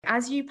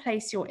as you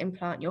place your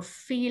implant, you're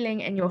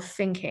feeling and you're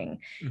thinking.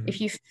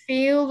 If you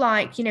feel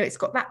like, it's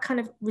got that kind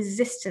of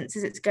resistance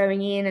as it's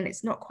going in and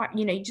it's not quite,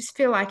 you just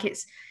feel like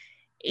it's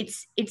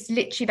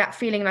literally that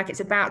feeling like it's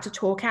about to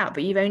talk out,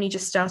 but you've only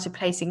just started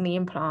placing the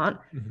implant.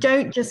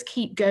 Don't just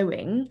keep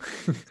going.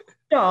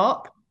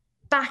 Stop,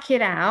 back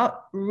it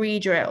out,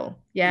 re-drill.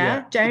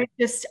 Yeah. Don't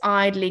just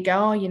idly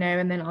go,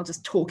 and then I'll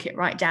just talk it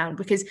right down,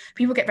 because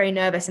people get very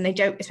nervous and they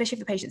don't, especially if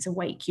the patient's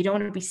awake. You don't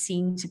want to be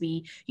seen to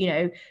be,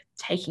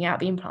 taking out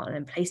the implant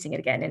and placing it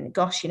again. And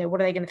gosh, what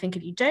are they going to think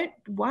of you? Don't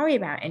worry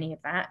about any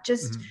of that.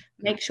 Just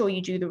make sure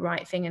you do the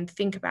right thing and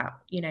think about,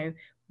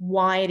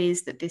 why it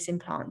is that this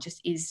implant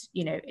just is,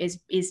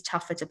 is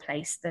tougher to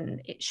place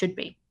than it should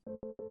be.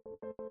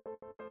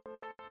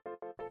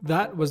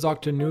 That was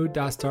Dr. Noo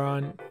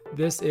Dastaran.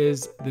 This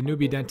is the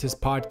Newbie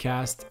Dentist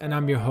podcast, and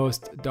I'm your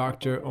host,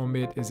 Dr.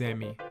 Omid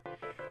Izami.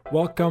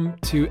 Welcome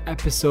to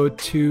episode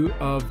 2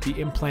 of the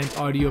Implant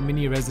Audio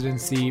Mini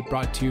Residency,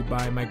 brought to you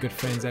by my good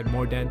friends at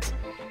Mordent.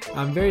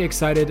 I'm very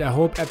excited. I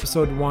hope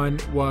episode 1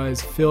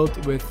 was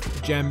filled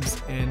with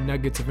gems and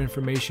nuggets of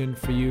information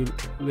for you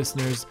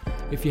listeners.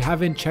 If you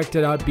haven't checked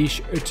it out, be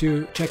sure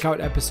to check out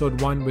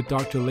episode 1 with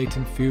Dr.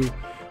 Leighton Fu,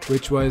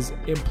 which was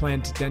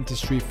implant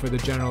dentistry for the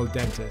general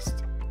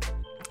dentist.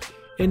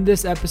 In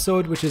this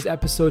episode, which is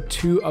episode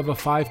 2 of a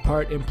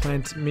 5-part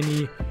implant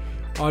mini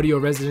audio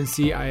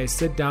residency, I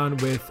sit down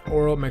with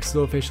oral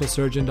maxillofacial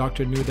surgeon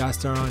Dr. Noo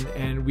Dastaran,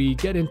 and we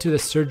get into the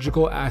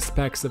surgical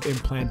aspects of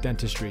implant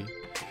dentistry.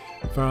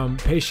 From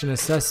patient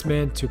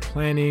assessment to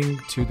planning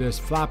to the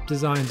flap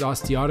designs,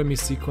 osteotomy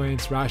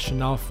sequence,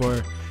 rationale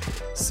for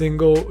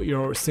single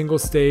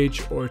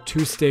stage or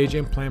 2-stage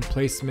implant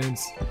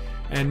placements,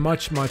 and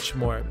much, much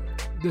more.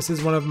 This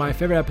is one of my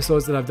favorite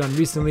episodes that I've done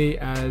recently,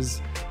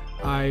 as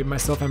I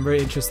myself am very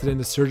interested in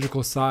the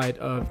surgical side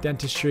of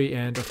dentistry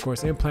and of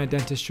course implant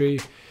dentistry.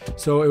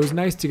 So it was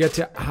nice to get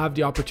to have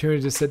the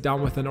opportunity to sit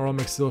down with an oral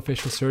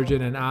maxillofacial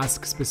surgeon and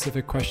ask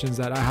specific questions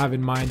that I have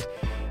in mind.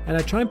 And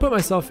I try and put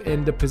myself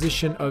in the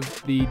position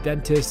of the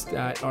dentists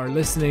that are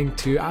listening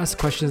to ask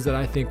questions that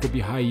I think will be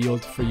high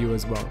yield for you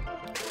as well.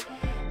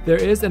 There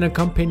is an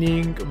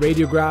accompanying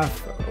radiograph,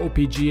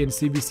 OPG, and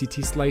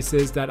CBCT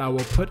slices that I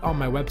will put on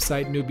my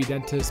website,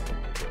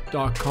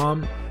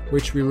 newbiedentist.com,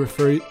 which we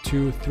refer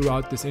to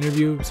throughout this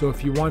interview. So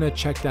if you want to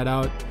check that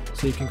out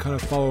so you can kind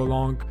of follow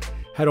along,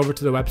 head over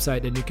to the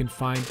website and you can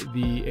find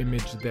the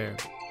image there.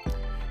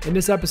 In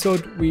this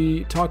episode,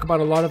 we talk about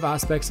a lot of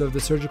aspects of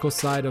the surgical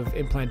side of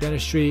implant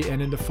dentistry,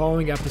 and in the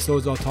following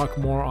episodes, I'll talk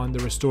more on the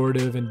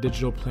restorative and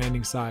digital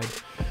planning side.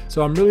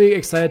 So I'm really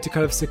excited to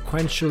kind of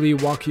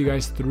sequentially walk you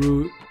guys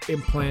through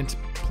implant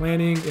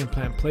planning,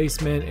 implant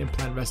placement,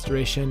 implant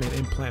restoration, and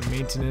implant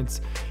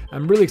maintenance.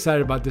 I'm really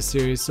excited about this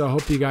series, so I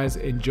hope you guys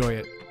enjoy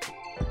it.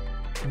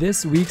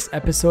 This week's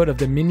episode of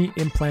the Mini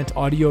Implant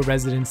Audio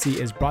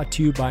Residency is brought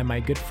to you by my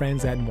good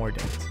friends at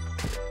Mordent.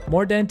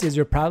 Mordent is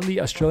your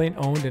proudly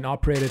Australian-owned and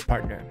operated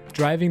partner,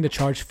 driving the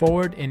charge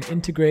forward in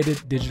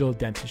integrated digital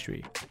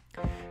dentistry.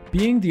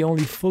 Being the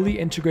only fully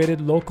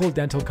integrated local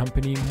dental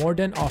company,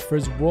 Mordent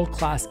offers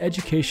world-class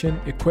education,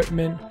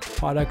 equipment,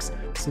 products,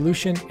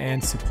 solution,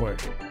 and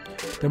support.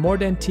 The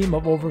Mordent team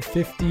of over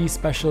 50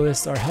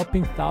 specialists are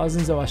helping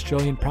thousands of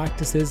Australian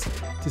practices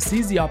to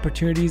seize the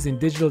opportunities in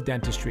digital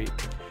dentistry,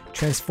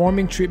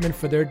 transforming treatment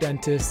for their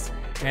dentists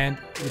and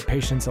the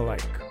patients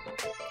alike.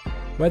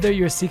 Whether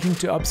you're seeking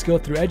to upskill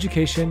through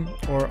education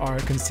or are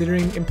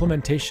considering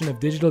implementation of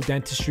digital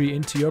dentistry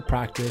into your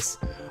practice,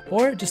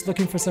 or just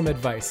looking for some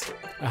advice,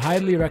 I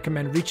highly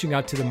recommend reaching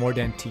out to the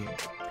Mordent team.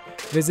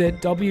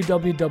 Visit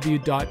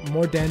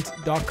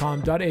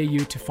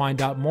www.mordent.com.au to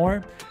find out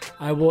more.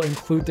 I will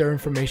include their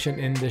information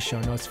in the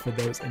show notes for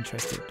those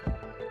interested.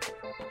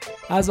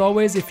 As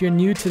always, if you're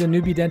new to the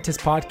Newbie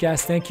Dentist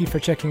podcast, thank you for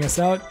checking us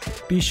out.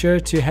 Be sure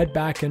to head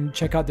back and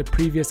check out the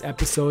previous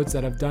episodes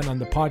that I've done on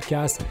the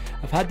podcast.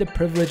 I've had the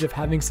privilege of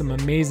having some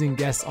amazing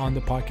guests on the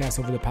podcast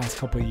over the past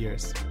couple of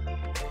years.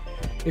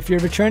 If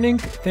you're returning,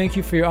 thank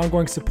you for your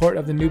ongoing support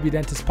of the Newbie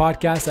Dentist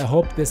podcast. I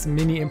hope this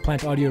mini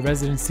implant audio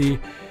residency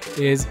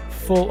is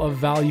full of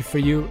value for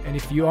you. And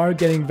if you are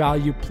getting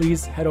value,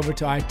 please head over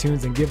to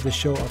iTunes and give the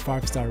show a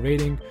 5-star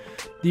rating.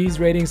 These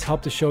ratings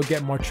help the show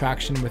get more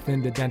traction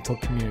within the dental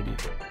community.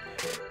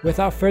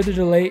 Without further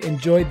delay,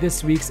 enjoy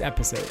this week's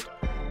episode.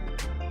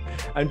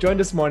 I'm joined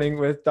this morning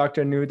with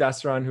Dr. Noo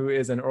Dastaran, who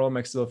is an oral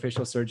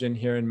maxillofacial surgeon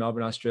here in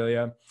Melbourne,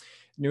 Australia.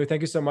 Noo,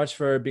 thank you so much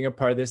for being a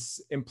part of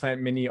this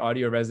implant mini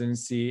audio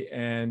residency,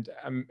 and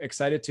I'm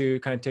excited to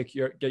kind of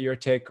get your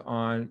take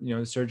on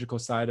the surgical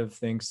side of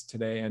things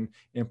today and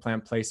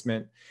implant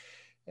placement.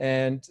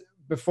 And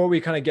before we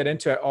kind of get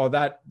into all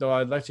that, though,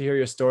 I'd like to hear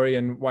your story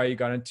and why you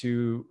got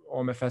into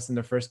OMFS in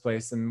the first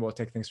place, and we'll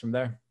take things from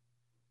there.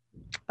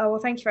 Oh,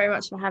 well, thank you very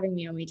much for having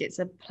me, Omid. It's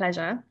a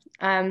pleasure.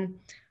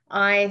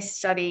 I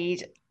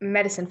studied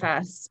medicine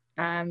first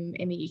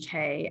in the UK,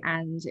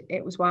 and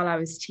it was while I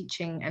was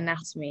teaching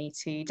anatomy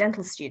to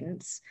dental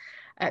students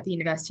at the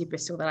University of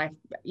Bristol that I,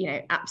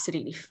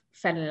 absolutely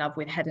fell in love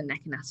with head and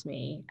neck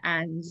anatomy.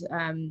 And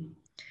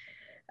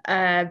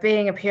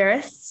being a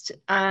purist,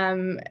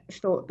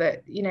 thought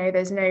that,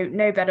 there's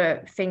no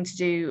better thing to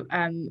do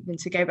than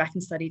to go back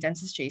and study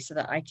dentistry so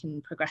that I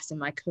can progress in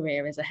my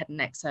career as a head and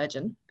neck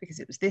surgeon, because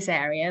it was this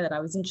area that I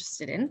was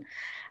interested in.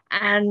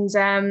 And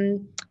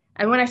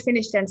when I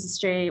finished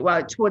dentistry,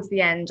 well, towards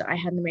the end, I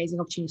had an amazing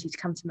opportunity to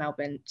come to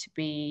Melbourne to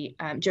be,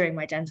 during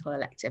my dental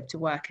elective, to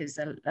work as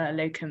a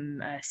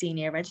locum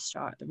senior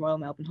registrar at the Royal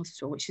Melbourne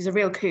Hospital, which is a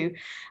real coup.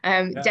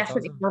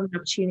 Definitely awesome. Not an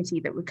opportunity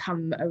that would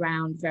come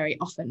around very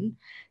often.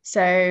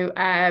 So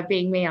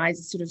being me, I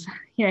sort of,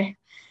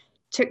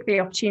 took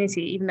the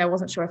opportunity, even though I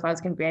wasn't sure if I was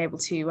going to be able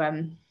to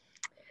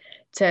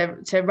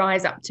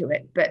rise up to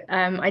it, but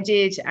I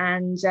did,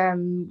 and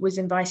was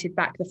invited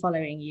back the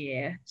following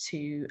year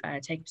to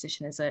take a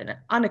position as an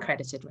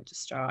unaccredited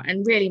registrar.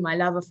 And really my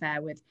love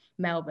affair with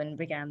Melbourne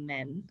began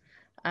then.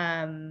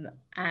 And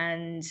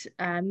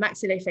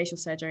maxillofacial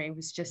surgery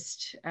was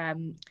just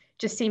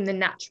seemed the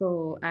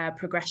natural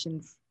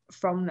progression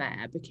from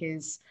there,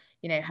 because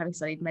having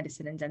studied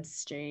medicine and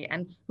dentistry,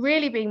 and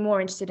really being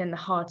more interested in the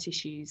hard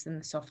tissues than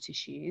the soft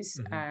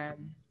tissues,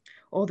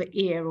 or the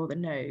ear or the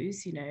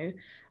nose,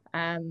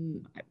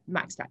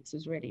 Max Dax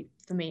was really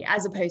for me,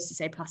 as opposed to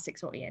say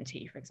plastics or ENT,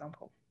 for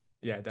example.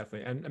 Yeah,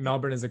 definitely. And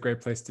Melbourne is a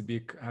great place to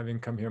be, having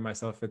come here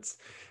myself. It's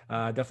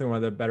definitely one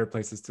of the better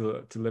places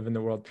to live in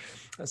the world.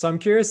 So I'm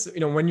curious,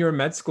 when you were in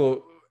med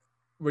school,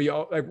 were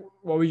you like,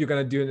 what were you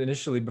going to do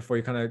initially before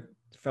you kind of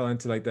fell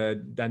into like the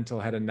dental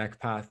head and neck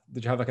path?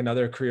 Did you have like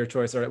another career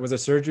choice, or was it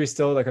surgery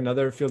still like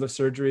another field of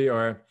surgery,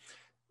 or?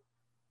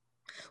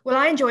 Well,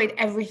 I enjoyed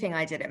everything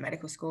I did at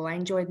medical school. I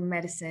enjoyed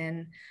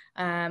medicine.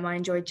 I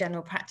enjoyed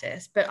general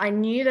practice, but I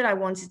knew that I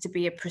wanted to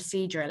be a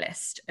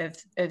proceduralist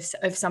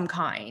of some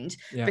kind,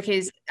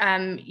 because,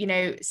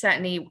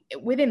 certainly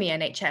within the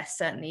NHS,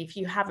 certainly if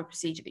you have a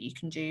procedure that you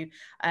can do,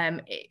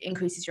 it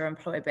increases your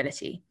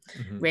employability,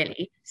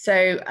 really.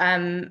 So,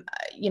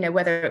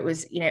 whether it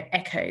was,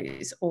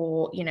 echoes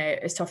or,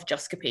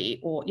 esophagoscopy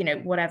or,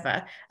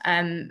 whatever,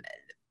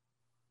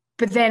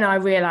 but then I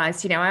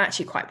realized, I'm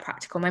actually quite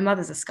practical. My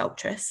mother's a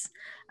sculptress.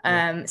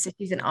 So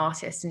she's an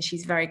artist and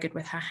she's very good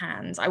with her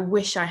hands. I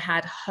wish I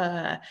had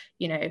her,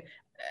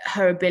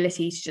 her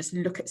ability to just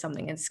look at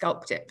something and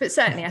sculpt it. But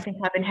certainly I think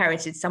I've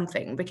inherited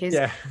something, because,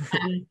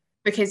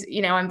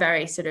 I'm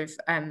very sort of,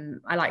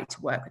 I like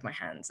to work with my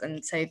hands.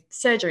 And so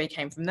surgery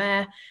came from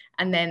there.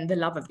 And then the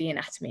love of the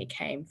anatomy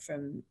came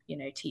from,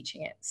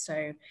 teaching it.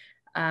 So,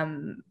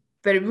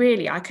 but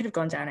really, I could have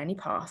gone down any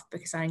path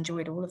because I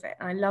enjoyed all of it.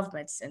 I love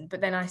medicine,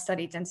 but then I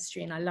studied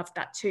dentistry and I loved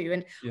that too.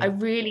 And I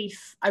really,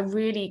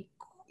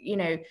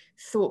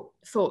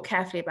 thought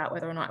carefully about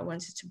whether or not I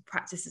wanted to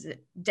practice as a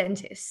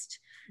dentist,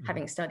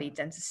 having studied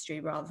dentistry,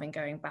 rather than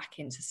going back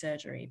into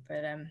surgery.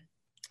 But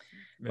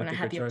when I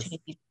had the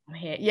opportunity to come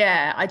here,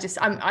 I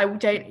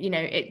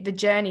don't, the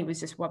journey was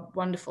just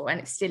wonderful, and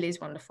it still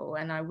is wonderful,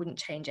 and I wouldn't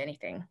change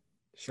anything.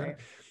 Sure.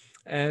 So.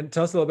 And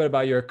tell us a little bit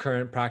about your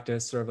current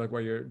practice, sort of like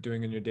what you're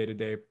doing in your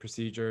day-to-day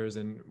procedures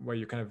and what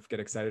you kind of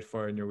get excited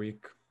for in your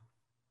week.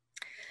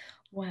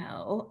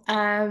 Well,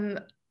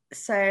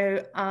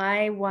 so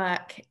I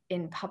work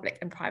in public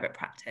and private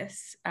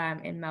practice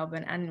in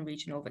Melbourne and in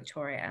regional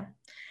Victoria.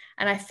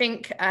 And I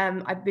think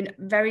I've been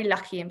very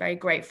lucky and very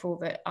grateful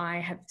that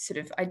I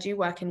do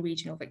work in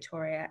regional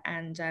Victoria.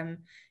 And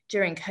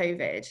during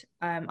COVID,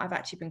 I've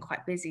actually been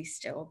quite busy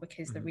still,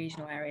 because the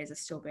regional areas have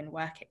still been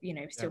working,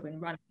 been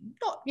running,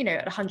 not,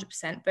 at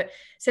 100%, but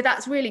so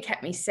that's really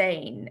kept me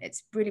sane.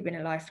 It's really been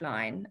a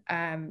lifeline,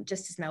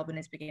 just as Melbourne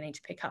is beginning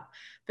to pick up.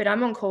 But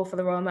I'm on call for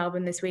the Royal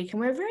Melbourne this week,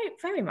 and we're very,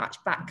 very much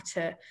back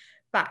to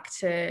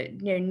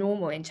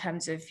normal in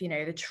terms of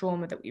the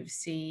trauma that we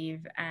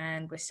receive,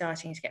 and we're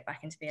starting to get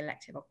back into the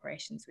elective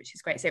operations, which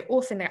is great. So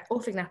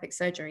orthognathic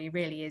surgery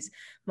really is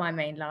my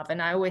main love,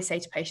 and I always say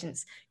to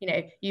patients,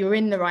 you're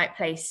in the right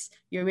place,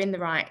 you're in the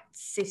right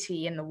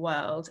city in the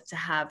world to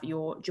have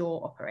your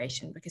jaw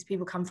operation, because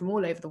people come from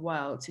all over the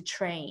world to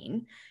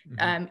train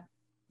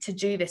to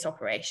do this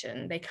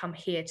operation. They come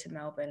here to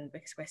Melbourne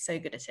because we're so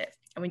good at it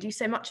and we do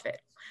so much of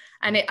it,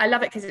 and I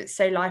love it because it's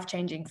so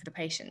life-changing for the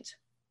patient.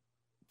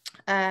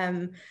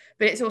 But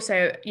it's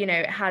also,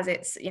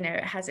 it's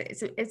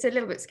a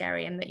little bit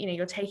scary in that,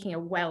 you're taking a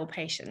well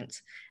patient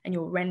and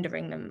you're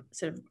rendering them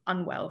sort of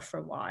unwell for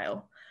a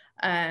while.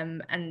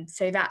 And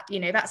so that,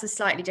 that's a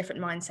slightly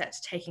different mindset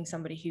to taking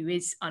somebody who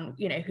is,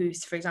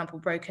 who's, for example,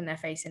 broken their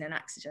face in an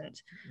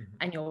accident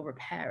and you're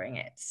repairing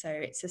it. So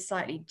it's a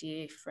slightly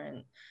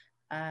different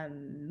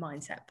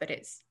mindset, but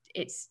it's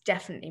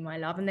definitely my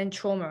love. And then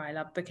trauma I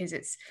love because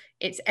it's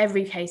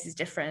every case is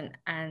different,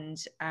 and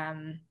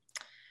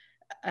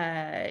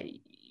the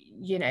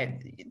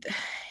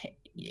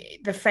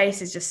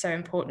face is just so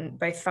important,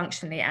 both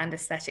functionally and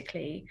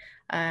aesthetically,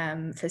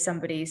 for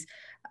somebody's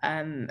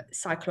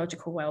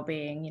psychological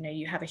well-being.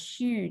 You have a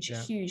huge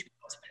part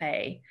to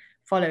play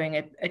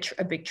following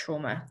a big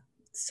trauma.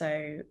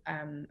 So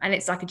and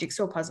it's like a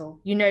jigsaw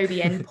puzzle.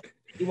 The end point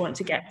you want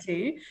to get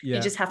to. You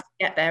just have to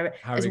get there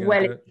as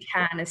well as you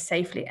can, as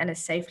safely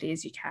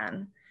as you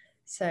can.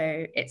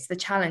 So it's the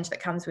challenge that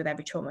comes with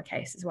every trauma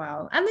case as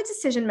well. And the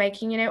decision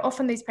making,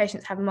 often these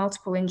patients have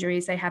multiple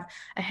injuries. They have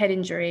a head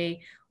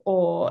injury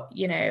or,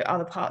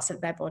 other parts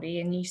of their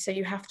body. And so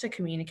you have to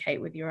communicate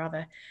with your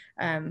other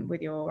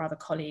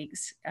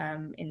colleagues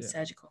in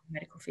surgical and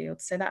medical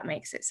fields. So that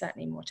makes it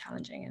certainly more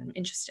challenging and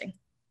interesting.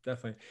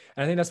 Definitely.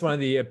 And I think that's one of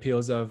the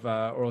appeals of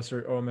oral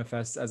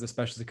MFS as a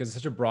specialist, because it's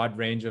such a broad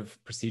range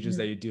of procedures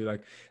that you do.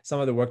 Like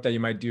some of the work that you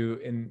might do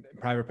in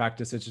private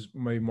practice, which is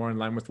maybe more in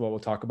line with what we'll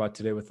talk about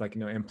today with like,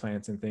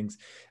 implants and things.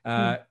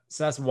 So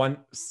that's one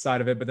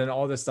side of it. But then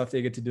all the stuff that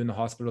you get to do in the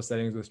hospital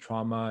settings with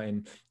trauma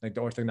and like the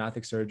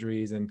orthognathic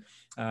surgeries and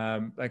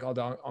like all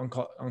the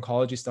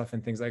oncology stuff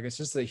and things, like it's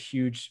just a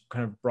huge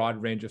kind of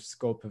broad range of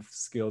scope of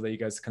skill that you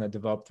guys kind of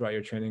develop throughout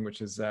your training,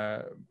 which is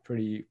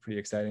pretty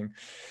exciting.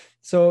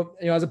 So,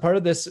 as a part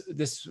of this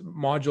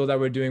module that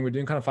we're doing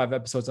kind of 5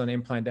 episodes on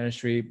implant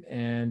dentistry,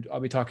 and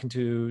I'll be talking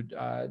to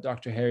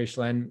Dr. Harry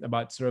Schlen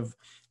about sort of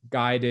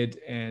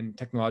guided and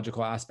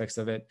technological aspects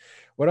of it.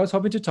 What I was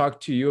hoping to talk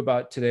to you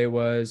about today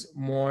was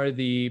more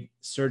the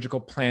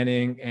surgical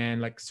planning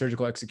and like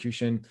surgical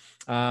execution.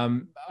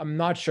 I'm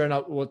not sure,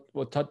 and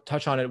we'll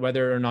touch on it,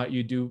 whether or not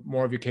you do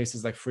more of your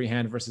cases like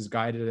freehand versus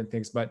guided and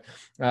things, but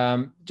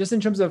just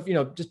in terms of,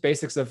 just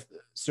basics of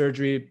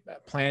surgery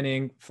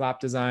planning, flap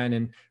design,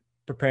 and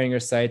preparing your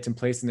sites and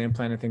placing the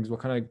implant and things, we'll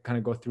kind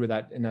of go through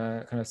that in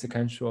a kind of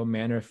sequential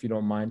manner, if you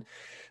don't mind.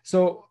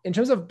 So in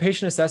terms of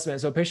patient assessment,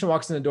 so a patient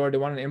walks in the door, they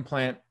want an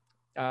implant,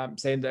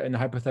 say in the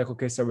hypothetical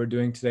case that we're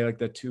doing today, like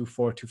the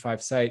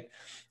 2.4-2.5 site,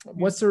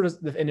 what sort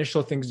of the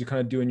initial things you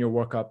kind of do in your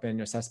workup and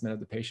your assessment of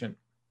the patient?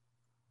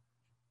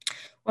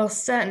 Well,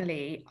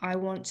 certainly I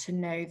want to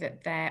know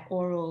that their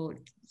oral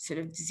sort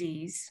of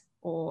disease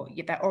or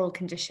their oral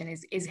condition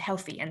is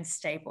healthy and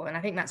stable. And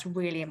I think that's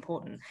really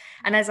important.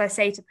 And as I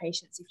say to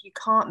patients, if you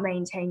can't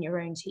maintain your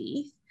own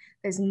teeth,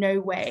 there's no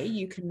way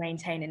you can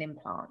maintain an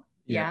implant.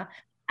 Yeah.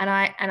 And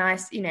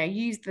I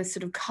use the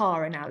sort of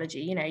car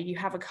analogy. You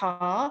have a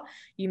car,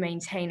 you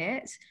maintain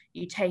it,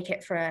 you take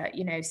it for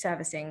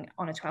servicing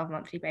on a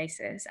 12-monthly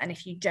basis, and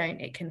if you don't,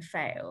 it can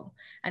fail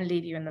and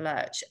leave you in the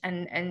lurch.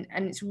 And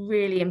it's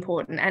really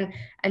important. And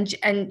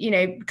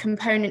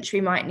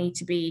componentry might need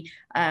to be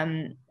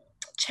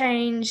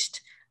changed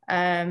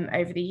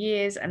over the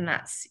years, and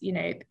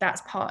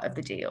that's part of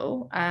the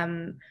deal.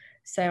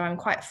 So I'm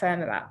quite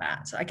firm about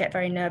that. So I get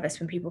very nervous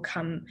when people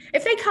come.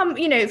 If they come,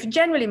 if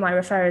generally my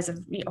referrers are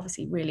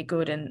obviously really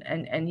good and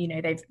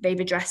they've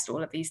addressed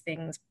all of these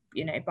things,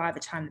 by the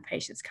time the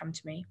patients come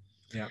to me.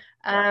 Yeah.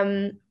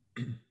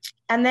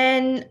 And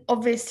then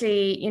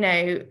obviously,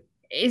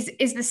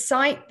 is the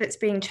site that's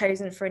being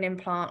chosen for an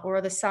implant, or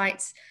are the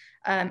sites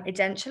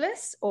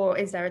edentulous, or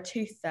is there a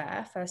tooth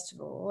there, first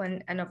of all?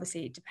 And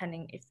obviously,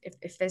 depending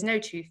if there's no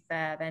tooth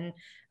there, then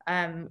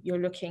you're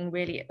looking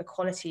really at the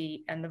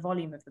quality and the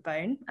volume of the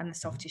bone and the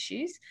soft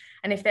tissues.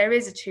 And if there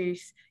is a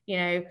tooth,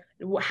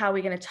 how are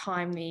we going to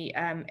time the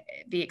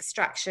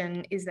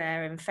extraction? Is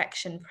there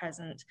infection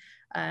present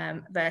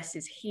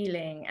versus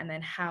healing? And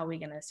then how are we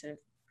going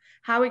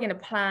to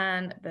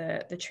plan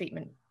the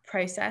treatment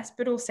process,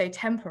 but also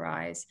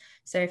temporize?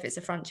 So if it's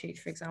a front tooth,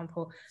 for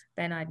example,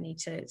 then I'd need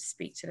to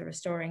speak to the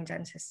restoring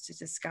dentist to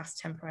discuss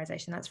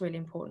temporization. That's really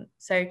important.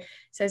 So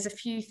there's a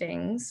few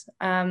things,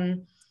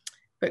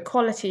 but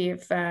quality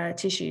of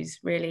tissues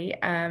really,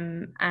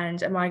 and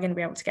am I going to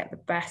be able to get the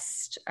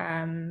best?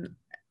 My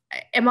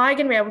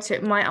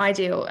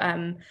ideal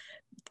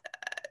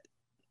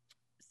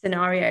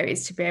scenario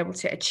is to be able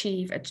to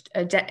achieve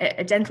a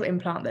dental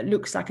implant that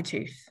looks like a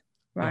tooth,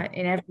 right,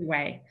 in every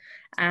way.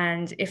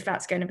 And if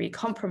that's going to be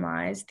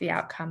compromised, the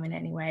outcome in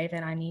any way,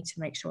 then I need to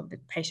make sure the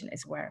patient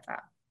is aware of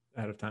that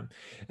ahead of time.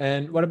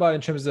 And what about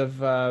in terms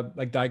of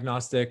like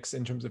diagnostics,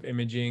 in terms of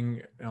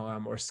imaging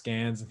or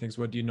scans and things?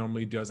 What do you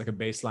normally do as like a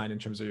baseline in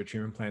terms of your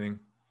treatment planning?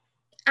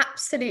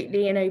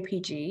 Absolutely an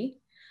OPG.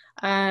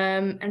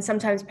 And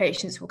sometimes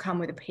patients will come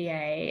with a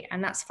PA,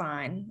 and that's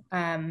fine,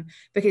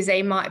 because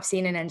they might have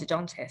seen an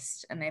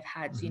endodontist and they've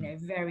had,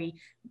 very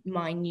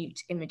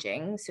minute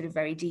imaging, sort of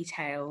very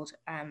detailed,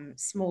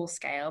 small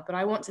scale. But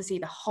I want to see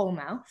the whole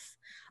mouth.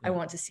 I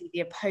want to see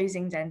the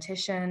opposing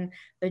dentition,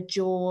 the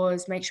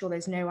jaws, make sure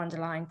there's no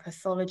underlying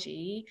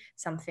pathology,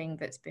 something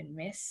that's been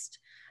missed.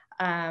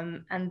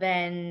 And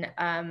then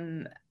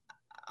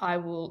I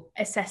will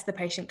assess the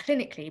patient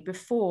clinically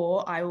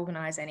before I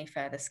organize any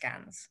further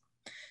scans.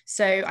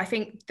 So I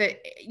think that,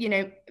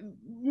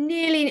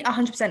 nearly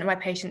 100% of my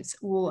patients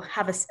will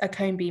have a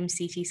cone beam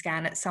CT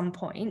scan at some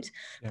point,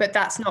 but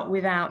that's not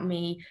without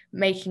me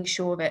making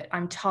sure that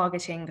I'm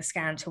targeting the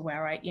scan to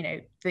where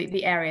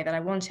the area that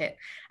I want it.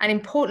 And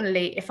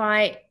importantly, if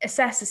I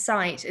assess a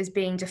site as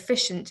being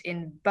deficient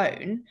in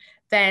bone,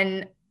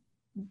 then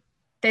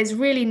there's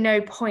really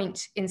no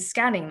point in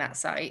scanning that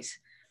site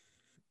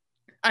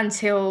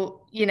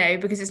until,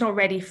 because it's not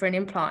ready for an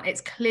implant.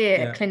 It's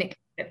clear clinically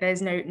that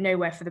there's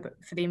nowhere for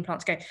the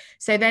implant to go.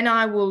 So then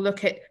I will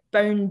look at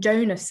bone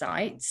donor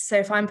sites. So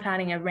if I'm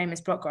planning a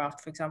ramus block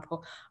graft, for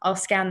example, I'll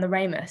scan the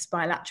ramus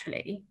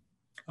bilaterally,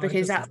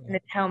 because that's going to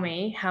tell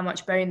me how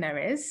much bone there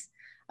is.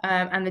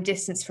 and the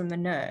distance from the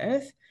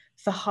nerve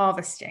for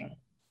harvesting.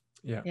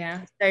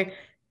 Yeah. So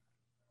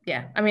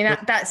yeah, I mean,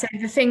 that's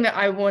the thing that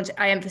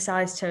I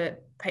emphasize to,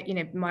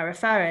 my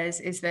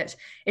referrers is that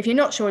if you're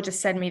not sure,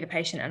 just send me the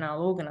patient and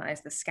I'll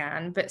organize the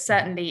scan. But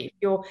certainly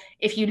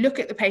if you look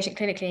at the patient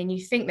clinically and you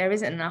think there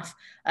isn't enough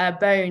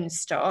bone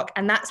stock,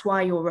 and that's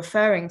why you're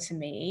referring to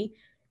me,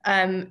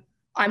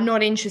 I'm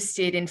not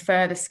interested in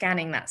further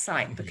scanning that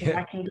site, because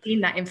I can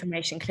glean that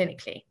information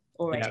clinically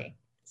already. Yeah.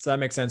 So that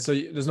makes sense. So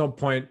there's no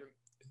point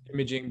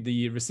imaging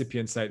the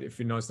recipient site if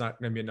you know it's not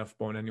going to be enough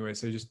bone anyway.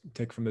 So you just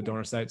take from the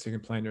donor site, so you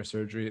can plan your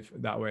surgery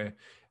that way,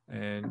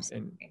 and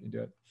you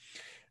do it.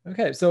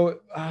 Okay,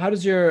 so how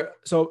does your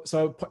so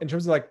in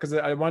terms of like, because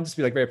I want this to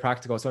be like very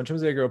practical. So in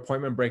terms of your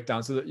appointment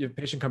breakdown, so that your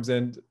patient comes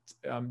in,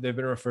 they've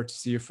been referred to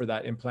see you for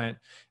that implant.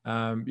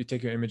 You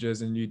take your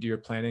images and you do your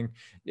planning.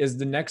 Is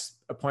the next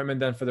appointment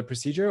then for the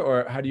procedure,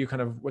 or how do you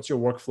what's your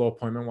workflow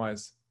appointment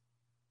wise?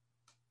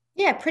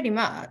 Yeah, pretty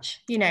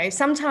much.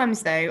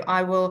 Sometimes though,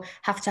 I will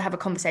have to have a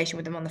conversation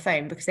with them on the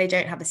phone because they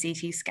don't have a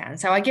CT scan.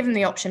 So I give them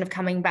the option of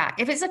coming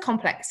back. If it's a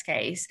complex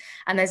case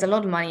and there's a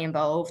lot of money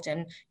involved,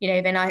 and,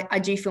 then I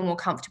do feel more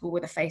comfortable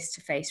with a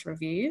face-to-face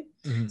review.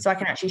 Mm-hmm. So I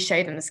can actually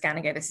show them the scan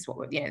and go, this is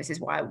what, this is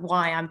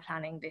why I'm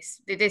planning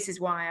this. This is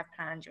why I've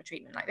planned your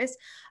treatment like this.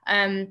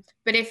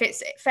 But if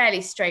it's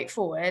fairly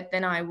straightforward,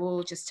 then I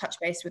will just touch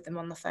base with them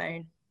on the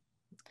phone.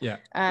 Yeah.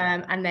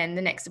 And then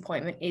the next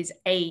appointment is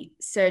a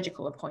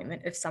surgical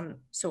appointment of some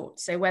sort.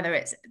 So whether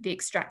it's the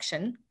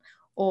extraction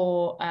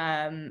or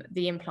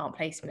the implant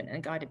placement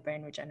and guided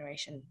bone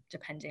regeneration,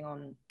 depending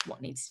on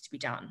what needs to be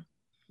done.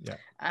 Yeah.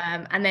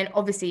 And then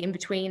obviously in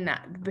between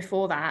that,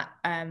 before that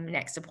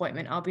next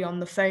appointment, I'll be on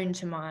the phone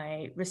to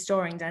my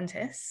restoring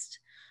dentist,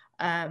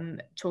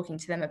 talking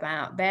to them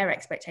about their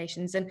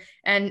expectations and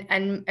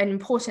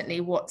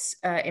importantly, what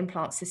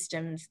implant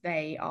systems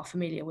they are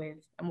familiar with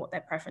and what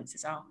their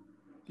preferences are.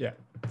 Yeah,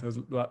 there's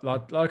a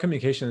lot of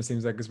communication. It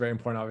seems like is very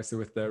important, obviously,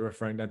 with the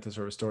referring dentist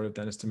or restorative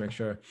dentist to make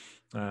sure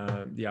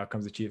the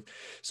outcomes achieved.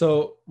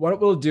 So what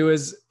we'll do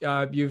is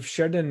you've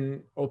shared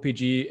an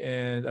OPG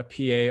and a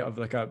PA of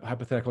like a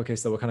hypothetical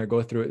case that we'll kind of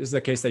go through. This is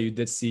a case that you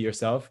did see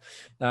yourself.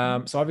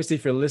 So obviously,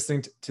 if you're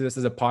listening to this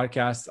as a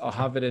podcast, I'll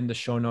have it in the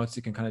show notes.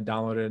 You can kind of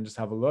download it and just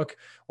have a look.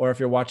 Or if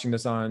you're watching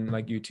this on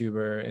like YouTube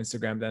or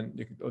Instagram, then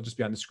it'll just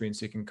be on the screen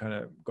so you can kind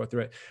of go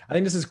through it. I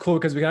think this is cool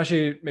because we can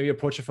actually maybe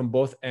approach it from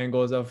both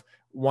angles of,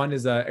 one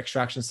is an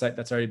extraction site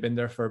that's already been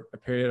there for a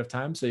period of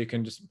time. So you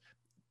can just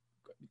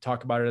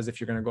talk about it as if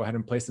you're going to go ahead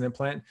and place an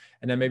implant.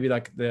 And then maybe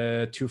like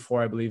the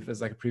 2-4, I believe, is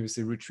like a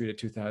previously root treated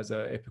tooth that has an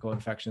apical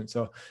infection.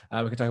 So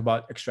we can talk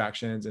about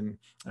extractions and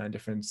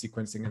different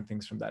sequencing and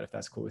things from that, if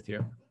that's cool with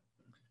you.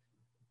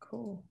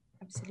 Cool.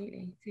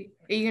 Absolutely. So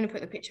are you going to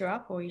put the picture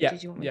up or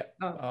did you want me? Yeah.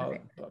 Oh,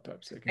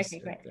 so okay,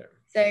 great.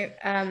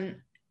 There.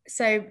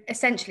 So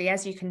essentially,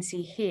 as you can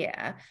see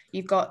here,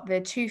 you've got the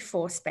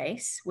 2-4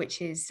 space,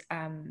 which is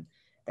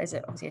there's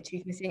obviously a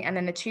tooth missing, and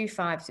then the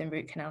 2-5's been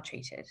root canal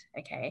treated.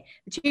 Okay,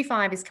 the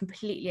 2-5 is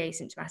completely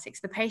asymptomatic. So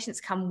the patients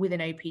come with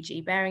an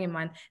OPG, bearing in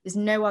mind there's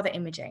no other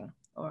imaging.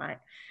 All right.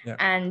 Yeah.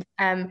 And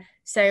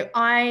so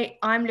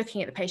I'm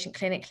looking at the patient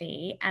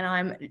clinically, and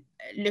I'm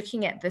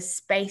looking at the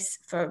space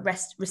for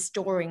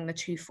restoring the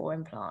 2-4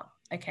 implant.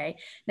 Okay,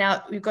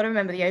 now we've got to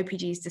remember the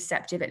OPG is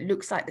deceptive. It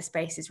looks like the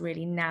space is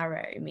really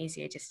narrow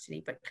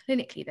mesiodistally, but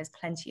clinically there's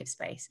plenty of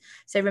space.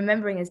 So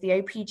remembering as the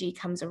OPG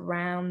comes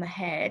around the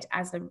head,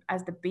 as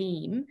the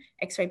beam,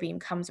 X-ray beam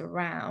comes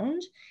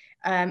around,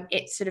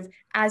 it's sort of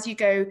as you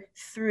go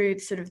through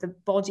sort of the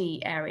body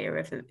area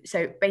of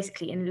so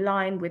basically in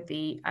line with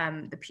the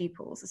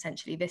pupils,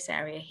 essentially this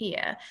area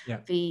here,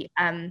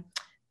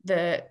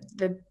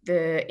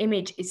 the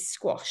image is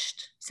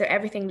squashed, so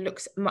everything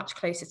looks much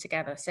closer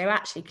together. So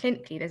actually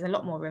clinically there's a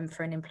lot more room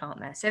for an implant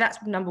there. So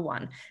that's number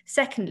one.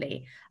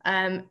 Secondly,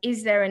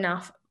 is there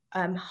enough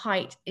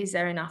height? Is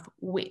there enough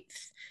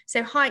width?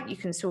 So height you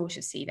can sort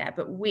of see there,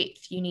 but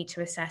width you need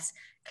to assess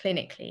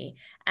clinically.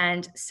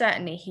 And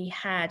certainly he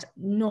had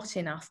not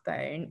enough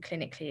bone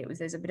clinically.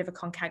 There's a bit of a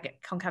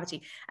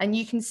concavity, and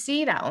you can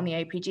see that on the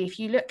OPG. If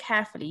you look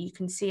carefully, you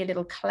can see a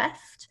little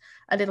cleft,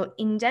 a little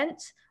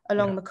indent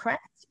along the crest.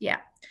 Yeah.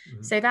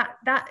 Mm-hmm. So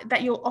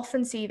that you'll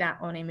often see that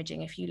on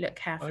imaging if you look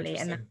carefully.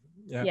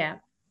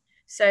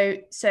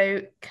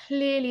 So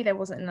clearly there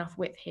wasn't enough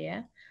width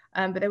here,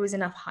 but there was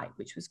enough height,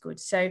 which was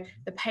good. So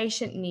the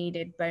patient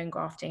needed bone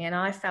grafting, and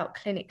I felt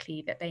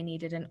clinically that they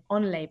needed an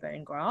onlay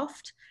bone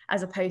graft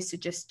as opposed to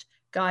just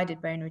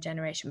guided bone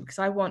regeneration, because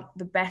I want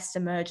the best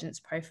emergence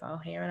profile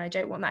here, and I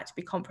don't want that to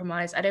be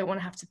compromised. I don't want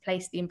to have to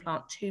place the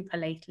implant too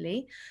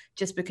palatally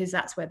just because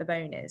that's where the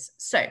bone is.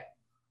 So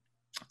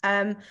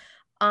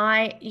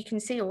you can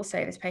see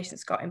also this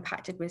patient's got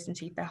impacted wisdom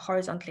teeth. They're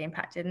horizontally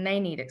impacted and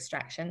they need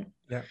extraction.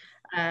 Yeah.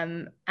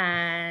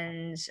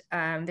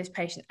 This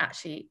patient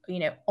actually,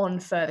 on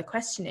further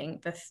questioning,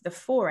 the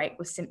 4-8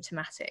 was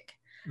symptomatic.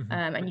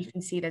 Mm-hmm. And you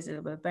can see there's a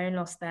little bit of bone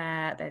loss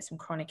there. There's some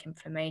chronic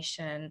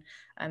inflammation.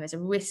 There's a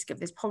risk of,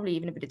 there's probably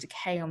even a bit of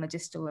decay on the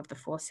distal of the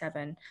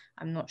 4-7.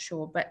 I'm not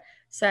sure, but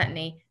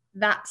certainly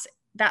that's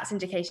that's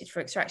indicated for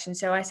extraction.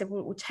 So I said,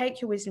 well, we'll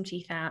take your wisdom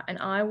teeth out and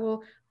I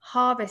will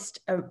harvest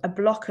a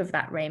block of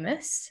that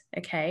ramus,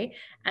 okay,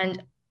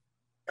 and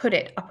put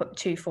it up at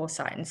 2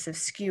 foresight and sort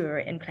of skewer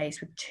it in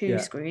place with 2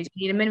 screws.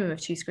 You need a minimum of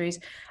 2 screws.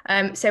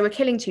 So we're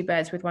killing 2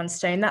 birds with 1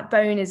 stone. That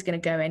bone is going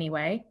to go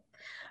anyway.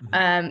 So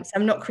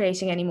I'm not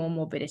creating any more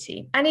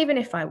morbidity. And even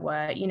if I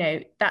were,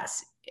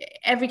 that's,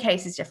 every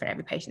case is different,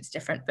 every patient's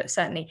different, but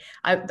certainly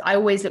I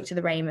always look to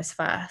the ramus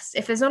first.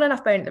 If there's not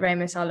enough bone at the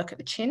ramus, I'll look at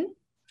the chin.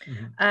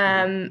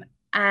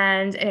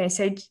 And anyway,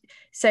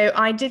 so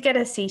I did get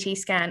a CT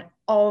scan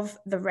of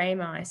the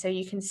rami. So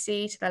you can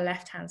see to the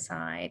left-hand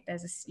side,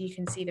 you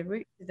can see the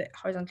root that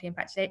horizontally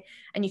impacted it,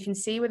 and you can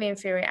see where the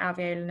inferior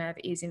alveolar nerve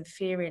is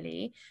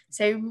inferiorly.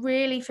 So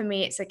really, for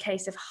me, it's a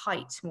case of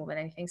height more than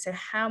anything. So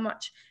how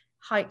much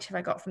height have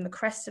I got from the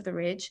crest of the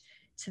ridge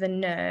to the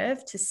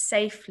nerve to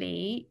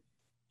safely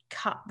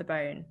cut the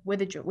bone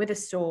with a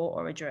saw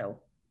or a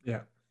drill?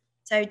 Yeah.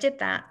 So I did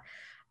that.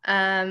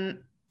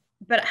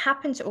 But it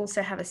happened to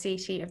also have a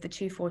CT of the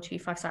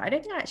 2425 site. I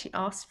don't think I actually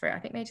asked for it. I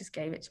think they just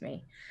gave it to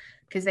me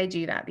because they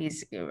do that.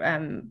 These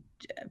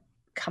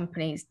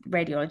companies,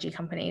 radiology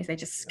companies, they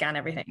just scan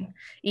everything,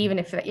 even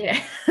if,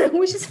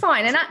 which is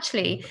fine. And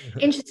actually,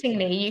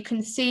 interestingly, you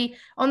can see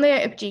on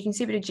the you can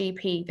see a bit of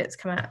GP that's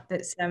come out.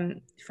 That's you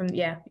can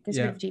see a bit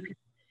of GP.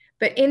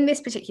 But in this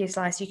particular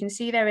slice, you can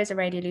see there is a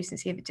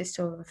radiolucency at the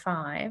distal of the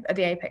 5, at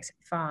the apex of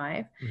the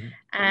 5.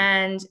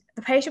 And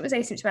the patient was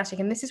asymptomatic.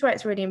 And this is where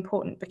it's really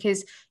important,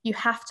 because you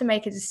have to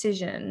make a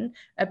decision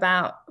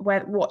about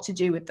what to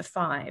do with the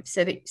 5.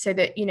 So that,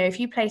 if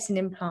you place an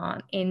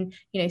implant in,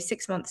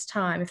 6 months'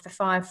 time, if the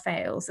 5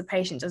 fails, the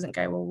patient doesn't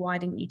go, well, why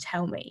didn't you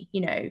tell me?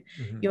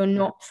 You're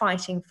not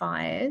fighting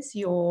fires.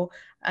 You're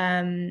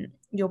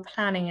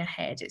planning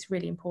ahead. It's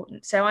really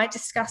important. So I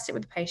discussed it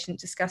with the patient,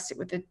 discussed it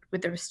with the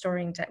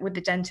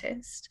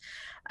dentist,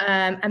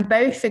 and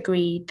both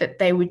agreed that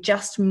they would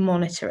just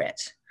monitor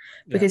it,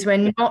 because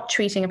we're not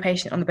treating a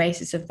patient on the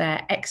basis of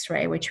their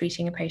X-ray. We're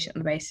treating a patient on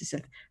the basis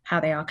of how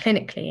they are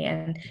clinically.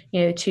 And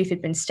the tooth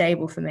had been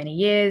stable for many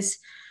years.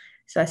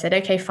 So I said,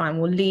 okay, fine,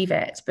 we'll leave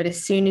it. But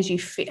as soon as you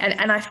feel,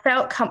 and I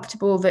felt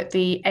comfortable that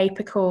the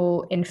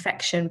apical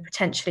infection,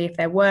 potentially, if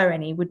there were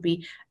any, would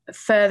be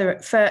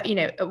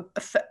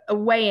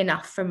away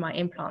enough from my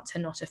implant to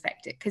not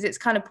affect it, because it's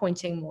kind of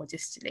pointing more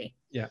distally.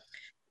 Yeah.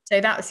 So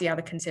that was the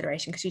other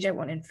consideration, because you don't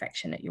want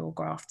infection at your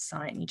graft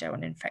site and you don't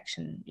want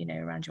infection,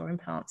 around your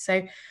implant.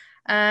 So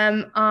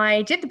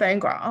I did the bone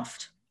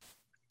graft.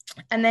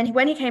 And then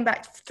when he came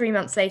back 3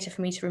 months later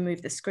for me to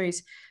remove the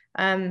screws,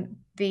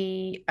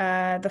 the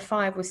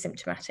 5 was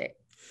symptomatic.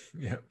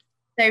 Yeah.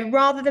 So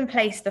rather than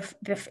place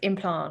the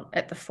implant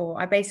at the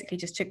 4, I basically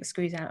just took the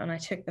screws out and I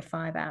took the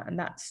 5 out, and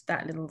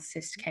that little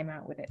cyst came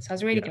out with it. So I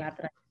was really glad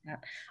that I did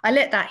that. I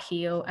let that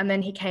heal, and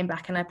then he came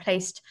back and I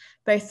placed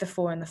both the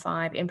 4 and the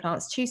 5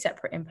 implants, 2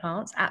 separate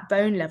implants at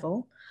bone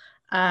level,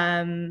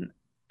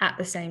 at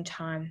the same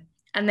time.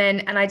 And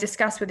I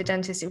discussed with the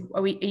dentist,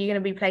 are you going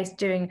to be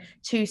doing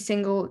 2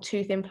 single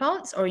tooth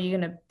implants, or are you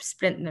going to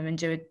split them and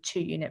do a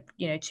 2-unit,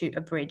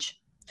 a bridge?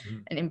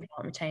 An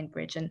implant retained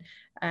bridge. And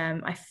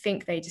I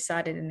think they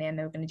decided in the end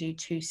they were going to do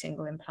 2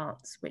 single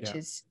implants, which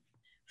is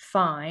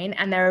fine.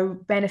 And there are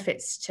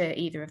benefits to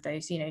either of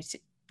those. You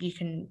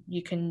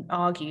can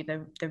argue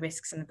the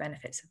risks and the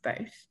benefits of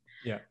both.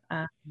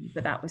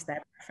 But that was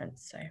their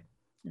preference. So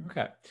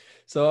okay.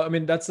 So I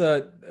mean, that's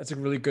a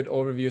really good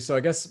overview. So I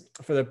guess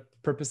for the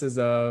purposes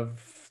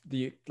of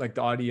the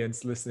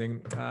audience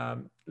listening,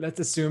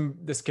 let's assume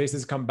this case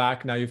has come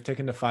back. Now you've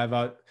taken the 5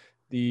 out.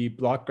 The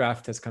block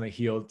graft has kind of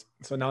healed.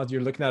 So now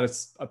you're looking at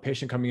a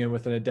patient coming in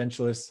with an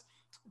edentulous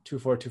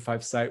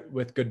 2425 site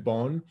with good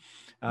bone,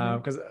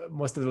 because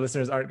most of the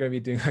listeners aren't going to be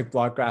doing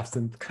block grafts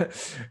and kind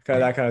of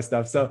that kind of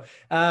stuff. So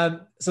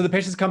so the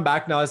patients come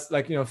back now. It's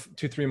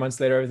 2-3 months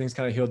later, everything's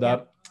kind of healed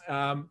up.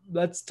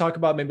 Let's talk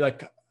about maybe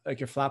like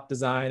your flap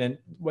design and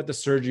what the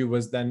surgery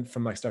was then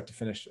from start to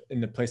finish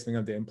in the placement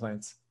of the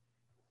implants.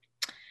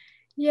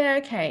 Yeah.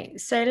 Okay.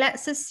 So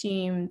let's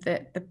assume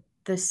that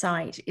the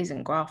site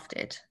isn't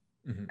grafted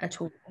at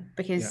all,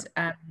 because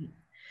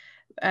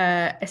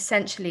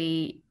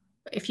essentially,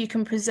 if you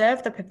can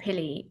preserve the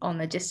papillae on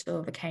the distal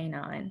of the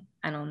canine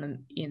and on the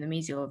the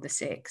mesial of the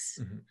 6,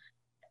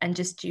 and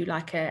just do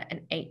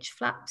an H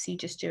flap, so you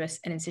just do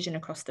an incision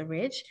across the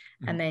ridge,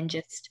 and then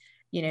just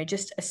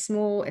a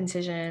small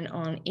incision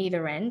on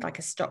either end, like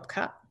a stop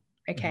cut,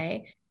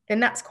 then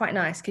that's quite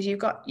nice, because you've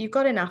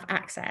got enough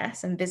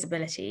access and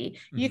visibility.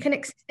 You can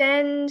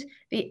extend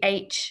the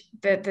H,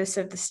 the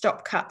sort of the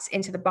stop cuts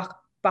into the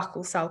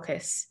buccal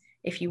sulcus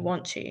if you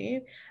want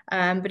to,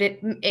 but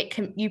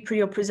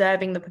you're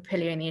preserving the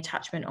papilla and the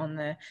attachment on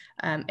the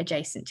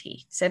adjacent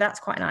teeth. So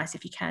that's quite nice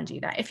if you can do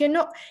that. If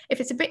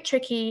it's a bit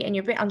tricky and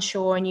you're a bit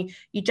unsure and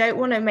you don't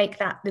want to make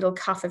that little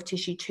cuff of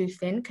tissue too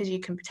thin, because you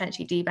can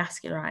potentially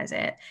devascularize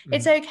it,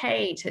 it's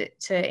okay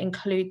to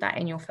include that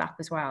in your flap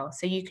as well.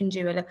 So you can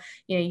do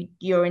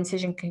your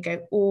incision can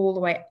go all the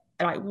way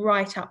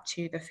right up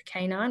to the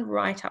canine,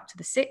 right up to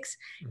the 6,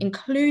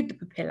 include the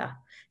papilla.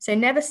 So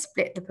never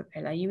split the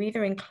papilla. You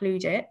either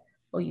include it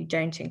or you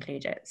don't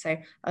include it. So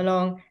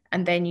along,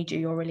 and then you do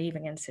your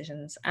relieving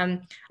incisions.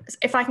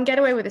 If I can get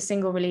away with a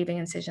single relieving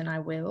incision, I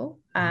will.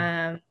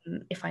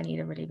 If I need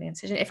a relieving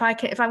incision, if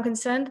I'm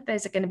concerned that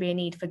there's going to be a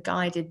need for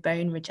guided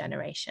bone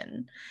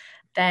regeneration,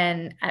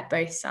 then at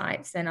both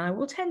sites, then I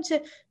will tend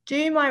to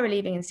do my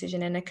relieving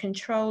incision in a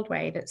controlled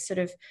way that's sort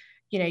of,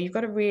 you've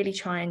got to really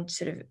try and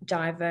sort of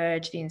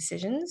diverge the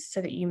incisions so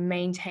that you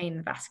maintain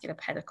the vascular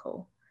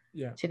pedicle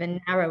to the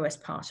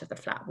narrowest part of the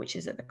flap, which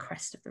is at the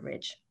crest of the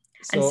ridge.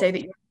 And so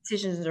that your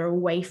incisions are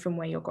away from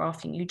where you're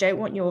grafting. You don't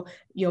want your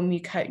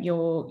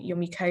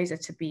mucosa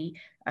to be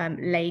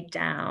laid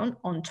down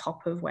on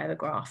top of where the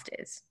graft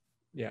is.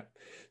 Yeah.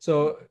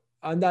 So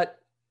on that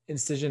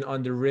incision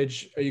on the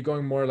ridge, are you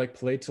going more like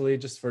palatally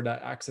just for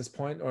that access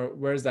point, or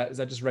where is that? Is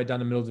that just right down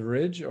the middle of the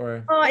ridge,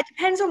 or? Oh, it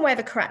depends on where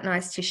the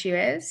keratinized tissue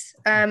is.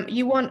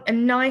 You want a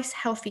nice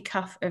healthy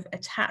cuff of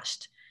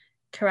attached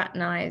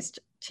keratinized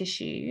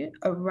tissue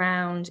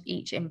around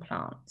each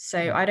implant.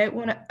 So I don't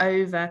want to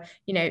over,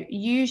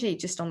 usually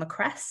just on the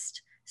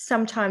crest,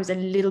 sometimes a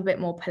little bit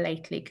more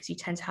palatally, because you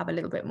tend to have a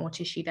little bit more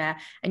tissue there,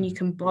 and you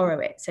can borrow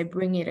it. So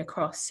bring it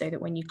across so that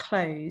when you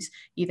close,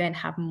 you then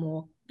have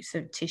more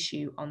sort of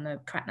tissue on the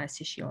keratinized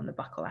tissue on the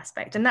buccal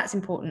aspect. And that's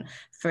important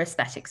for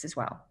aesthetics as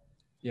well.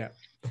 Yeah.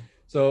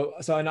 So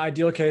an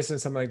ideal case in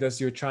something like this,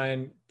 you would try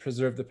and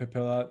preserve the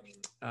papilla,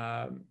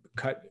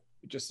 cut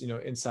just,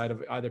 inside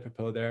of either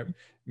papilla there,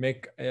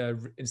 make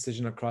an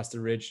incision across the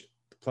ridge,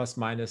 plus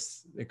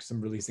minus like some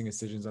releasing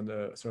incisions on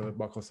the sort of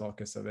buccal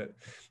sulcus of it.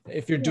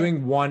 If you're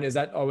doing one, is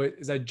that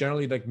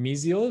generally like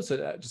mesial, so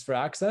that just for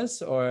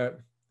access,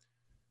 or?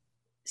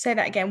 Say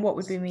that again. What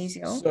would be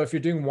mesial? So if you're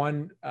doing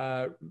one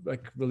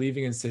like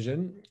relieving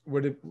incision,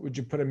 would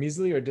you put a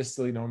mesially or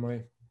distally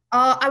normally?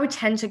 I would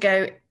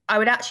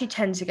actually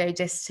tend to go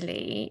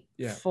distally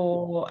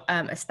for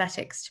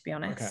aesthetics, to be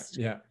honest.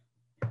 Okay. Yeah.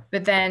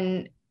 But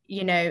then,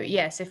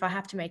 yes, if I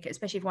have to make it,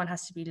 especially if one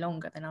has to be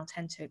longer, then I'll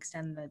tend to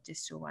extend the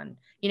distal one.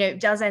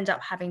 It does end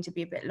up having to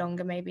be a bit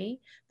longer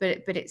maybe,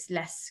 but it's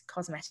less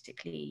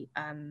cosmetically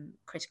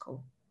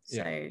critical.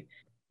 So,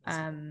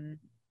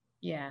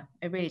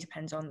 it really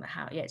depends on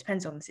it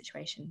depends on the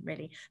situation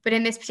really. But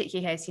in this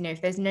particular case,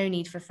 if there's no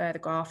need for further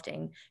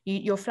grafting,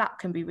 your flap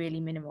can be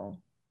really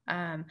minimal.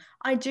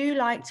 I do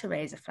like to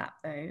raise a flap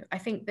though. I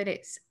think that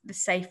it's the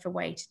safer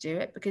way to do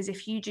it, because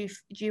if you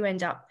do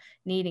end up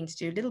needing to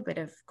do a little bit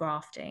of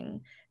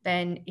grafting,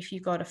 then if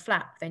you've got a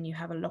flap, then you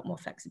have a lot more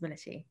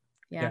flexibility.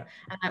 And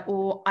I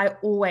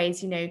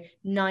always,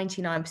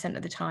 99%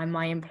 of the time,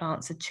 my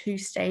implants are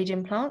 2-stage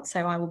implants.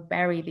 So I will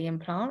bury the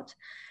implant.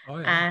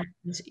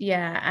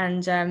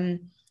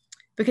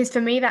 Because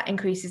for me, that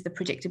increases the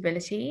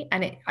predictability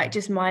and it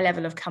just my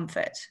level of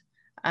comfort.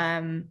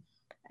 And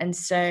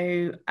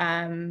so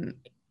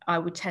I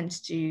would tend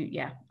to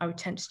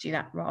do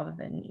that rather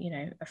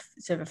than, a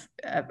sort of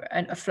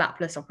a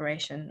flapless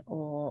operation,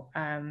 or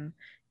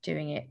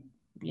doing it,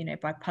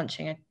 by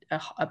punching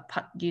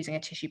using a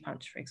tissue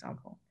punch, for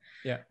example.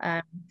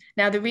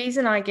 Now, the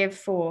reason I give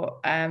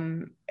for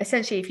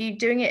essentially, if you're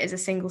doing it as a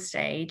single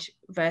stage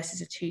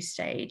versus a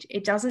 2-stage,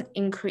 it doesn't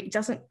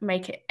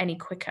make it any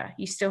quicker.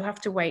 You still have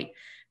to wait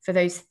for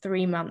those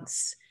 3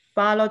 months.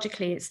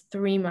 Biologically, it's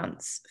 3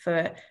 months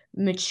for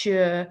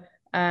mature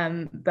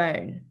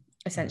bone,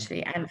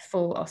 essentially, and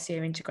full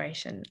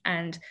osseointegration.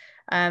 And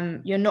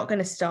you're not going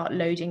to start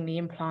loading the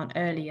implant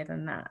earlier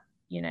than that,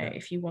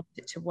 if you want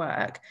it to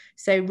work.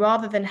 So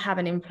rather than have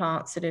an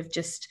implant sort of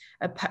just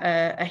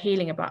a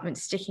healing abutment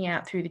sticking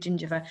out through the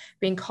gingiva,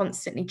 being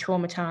constantly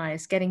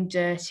traumatized, getting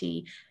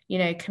dirty,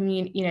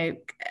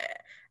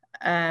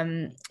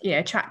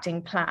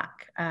 attracting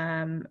plaque,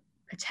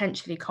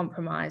 potentially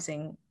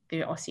compromising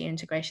the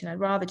osseointegration, I'd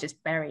rather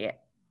just bury it.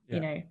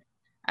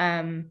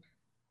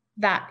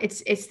 That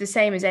it's the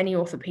same as any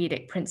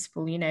orthopedic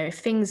principle. If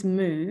things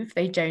move,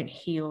 they don't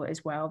heal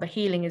as well. The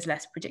healing is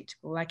less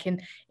predictable. Like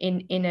in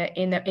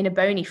a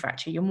bony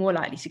fracture, you're more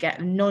likely to get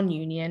a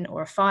non-union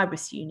or a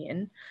fibrous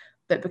union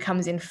that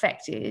becomes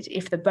infected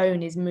if the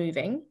bone is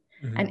moving.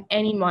 And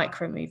any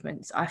micro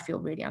movements, I feel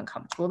really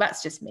uncomfortable.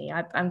 That's just me.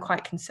 I'm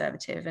quite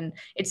conservative, and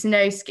it's for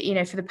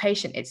the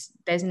patient,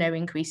 there's no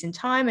increase in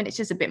time, and it's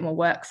just a bit more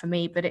work for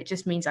me, but it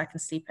just means I can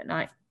sleep at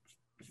night.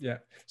 Yeah.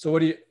 So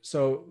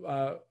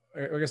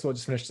I guess we'll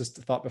just finish this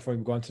thought before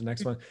we go on to the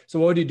next one. So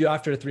what do you do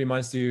after 3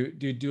 months? Do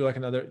you do like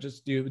do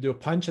you do a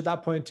punch at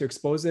that point to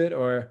expose it,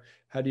 or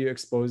how do you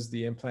expose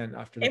the implant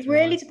after? It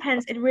really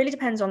depends. It really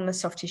depends on the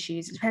soft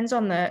tissues. It depends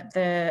on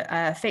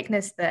the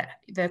thickness,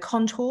 the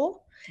contour.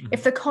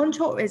 If the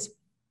contour is,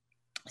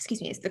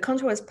 if the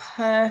contour is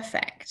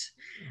perfect,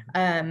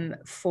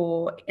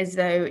 for as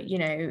though,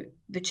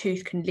 the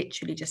tooth can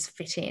literally just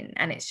fit in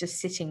and it's just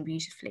sitting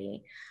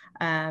beautifully,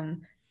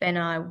 then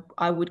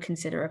I would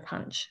consider a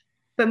punch.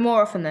 But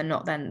more often than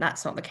not, then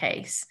that's not the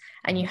case.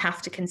 And you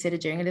have to consider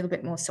doing a little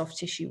bit more soft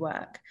tissue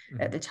work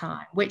at the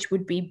time, which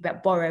would be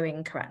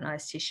borrowing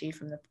keratinized tissue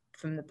from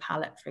the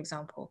palate, for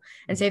example.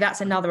 And so that's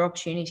another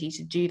opportunity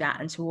to do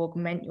that and to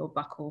augment your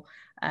buccal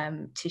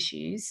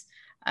tissues.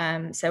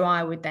 So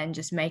I would then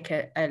just make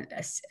a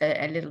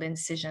little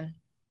incision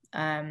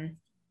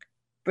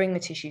bring the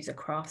tissues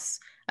across.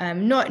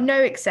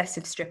 No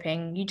excessive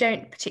stripping. You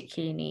don't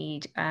particularly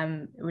need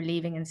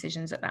relieving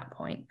incisions at that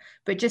point,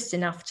 but just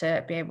enough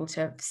to be able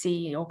to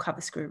see your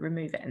cover screw,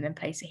 remove it, and then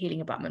place a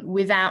healing abutment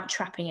without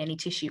trapping any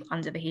tissue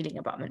under the healing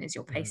abutment as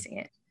you're placing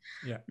it.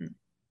 Yeah.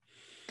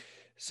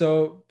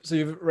 So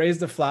you've raised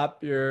the flap,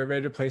 you're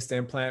ready to place the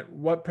implant.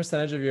 What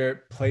percentage of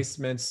your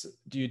placements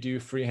do you do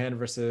freehand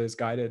versus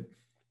guided?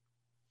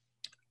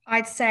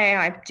 I'd say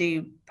I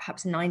do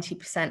perhaps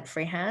 90%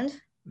 freehand.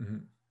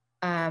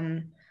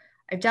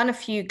 I've done a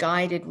few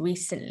guided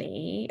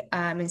recently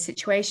in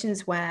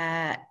situations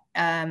where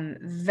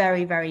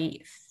very,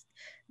 very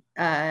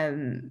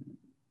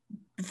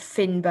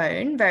thin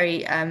bone,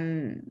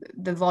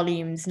 the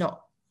volume's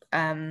not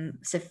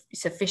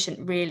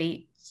sufficient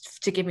really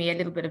to give me a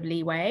little bit of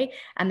leeway,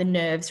 and the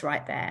nerve's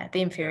right there,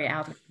 the inferior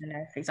alveolar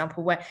nerve, for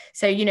example, where,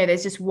 so, you know,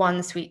 there's just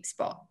one sweet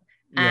spot.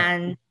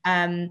 And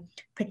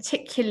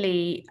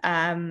particularly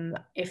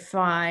if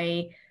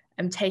I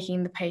am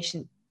taking the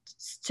patient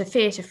to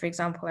theatre, for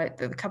example,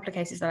 the couple of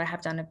cases that I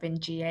have done have been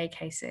GA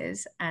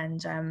cases,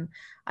 and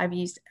I've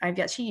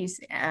actually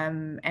used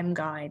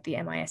M-Guide,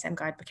 the MIS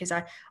M-Guide, because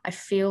I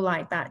feel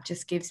like that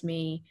just gives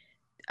me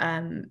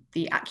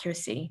the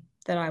accuracy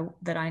that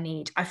I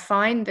need. I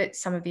find that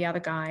some of the other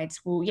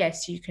guides will,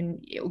 yes, it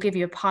will give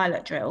you a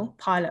pilot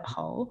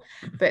hole,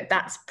 but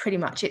that's pretty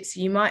much it.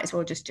 So you might as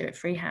well just do it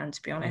freehand,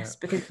 to be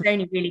honest, because it's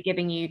only really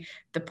giving you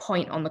the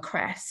point on the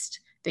crest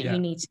that you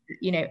need to,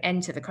 you know,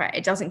 enter the crest.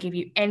 It doesn't give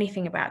you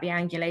anything about the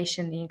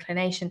angulation, the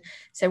inclination.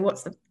 So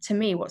to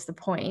me, what's the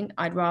point?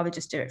 I'd rather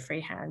just do it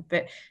freehand.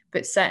 But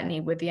certainly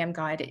with the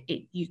M-Guide,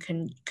 you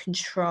can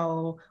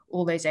control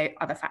all those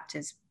other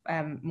factors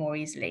more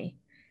easily.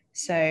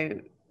 So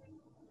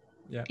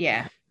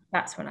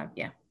that's when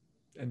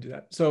and do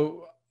that.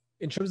 So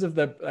in terms of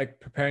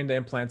preparing the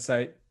implant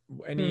site,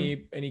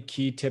 any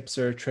key tips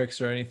or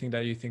tricks or anything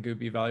that you think would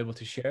be valuable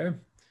to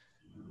share?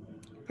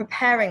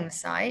 Preparing the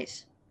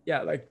site.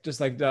 Yeah, just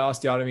the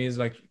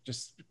osteotomies,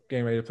 just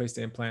getting ready to place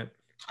the implant.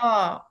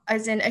 Oh,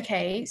 as in,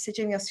 okay, so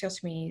doing the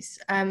osteotomies,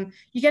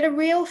 you get a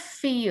real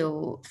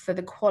feel for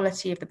the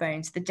quality of the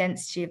bones, the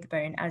density of the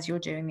bone as you're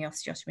doing the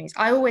osteotomies.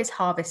 I always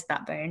harvest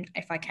that bone,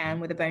 if I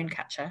can, with a bone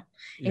catcher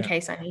in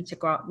case I need to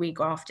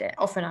regraft it.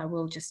 Often I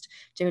will just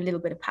do a little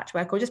bit of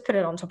patchwork or just put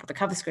it on top of the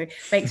cover screw.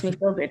 Makes me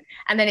feel good.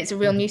 And then it's a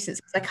real nuisance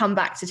because I come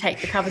back to take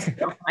the cover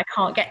screw off and I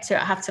can't get to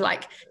it. I have to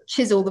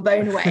chisel the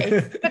bone away.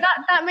 But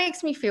that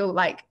makes me feel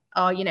like,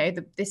 oh, you know,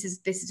 this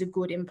is a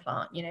good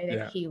implant, you know,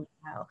 they've healed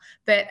well.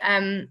 But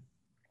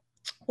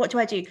what do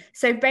I do?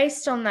 So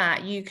based on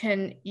that, you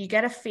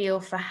get a feel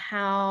for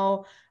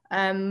how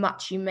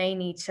much you may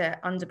need to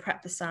under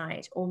prep the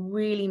site, or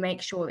really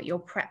make sure that you're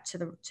prepped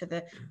to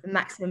the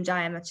maximum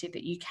diameter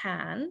that you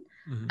can.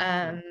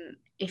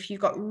 If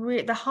you've got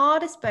the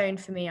hardest bone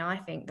for me, I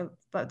think the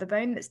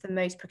bone that's the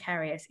most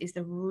precarious is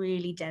the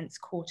really dense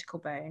cortical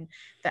bone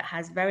that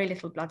has very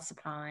little blood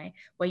supply,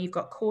 where you've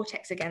got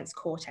cortex against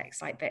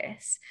cortex like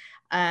this.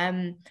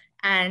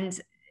 And,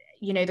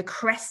 you know, the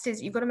crest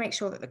you've got to make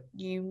sure that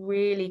you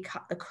really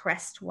cut the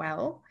crest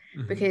well,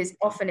 because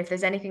often if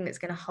there's anything that's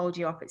going to hold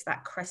you up, it's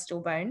that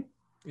crestal bone.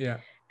 Yeah.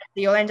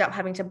 You'll end up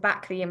having to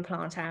back the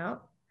implant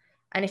out.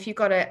 And if you've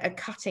got a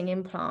cutting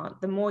implant,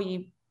 the more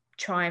you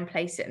try and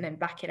place it and then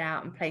back it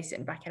out and place it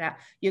and back it out,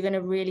 you're going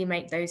to really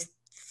make those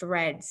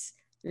threads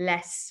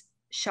less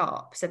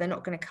sharp, so they're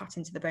not going to cut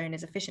into the bone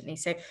as efficiently.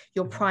 So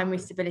your primary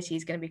stability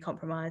is going to be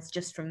compromised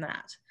just from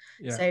that.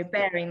 So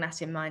bearing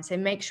that in mind, so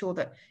make sure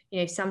that, you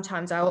know,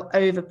 sometimes I'll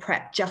over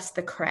prep just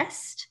the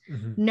crest,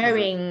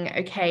 knowing,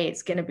 okay,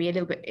 it's going to be a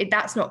little bit,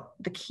 that's not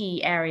the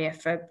key area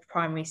for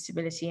primary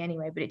stability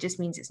anyway, but it just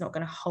means it's not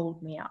going to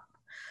hold me up.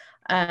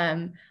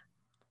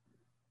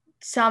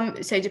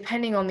 So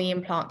depending on the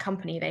implant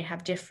company, they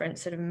have different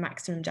sort of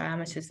maximum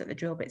diameters that the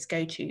drill bits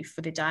go to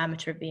for the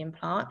diameter of the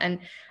implant. And,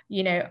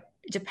 you know,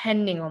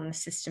 depending on the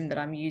system that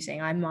I'm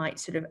using, I might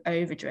sort of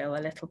over drill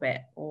a little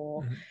bit,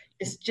 or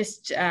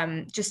just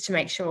to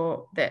make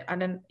sure that I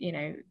don't, you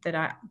know,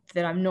 that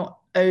I'm not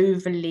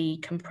overly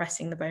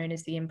compressing the bone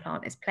as the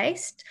implant is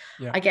placed.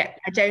 I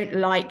don't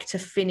like to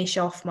finish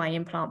off my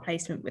implant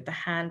placement with the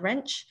hand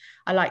wrench.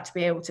 I like to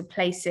be able to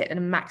place it at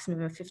a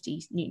maximum of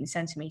 50 Newton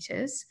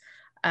centimeters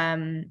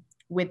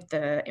with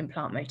the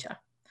implant motor.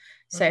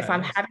 So if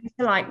I'm having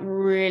to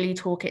really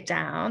torque it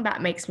down,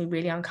 that makes me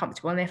really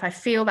uncomfortable. And if I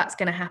feel that's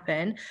going to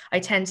happen,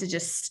 I tend to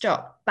just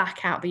stop,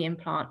 back out the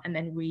implant, and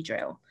then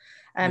re-drill.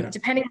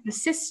 Depending on the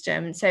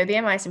system. So the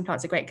MIS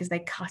implants are great because they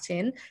cut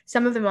in.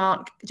 Some of them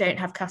don't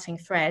have cutting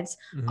threads.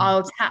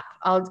 I'll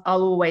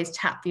always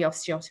tap the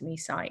osteotomy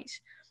site,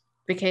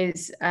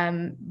 because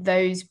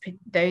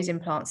those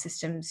implant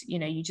systems, you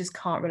know, you just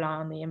can't rely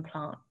on the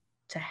implant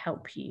to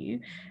help you,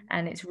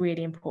 and it's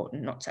really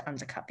important not to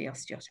undercut the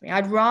osteotomy.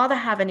 I'd rather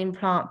have an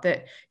implant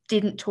that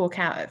didn't torque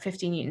out at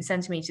 15 Newton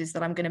centimeters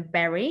that I'm going to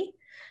bury,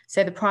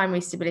 so the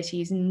primary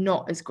stability is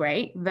not as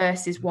great,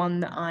 versus one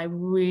that I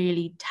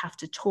really have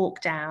to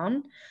torque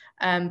down,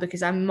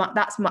 because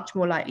that's much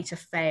more likely to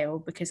fail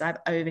because I've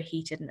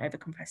overheated and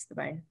overcompressed the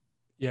bone.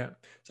 Yeah.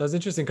 So it's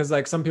interesting because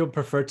like some people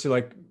prefer to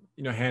like,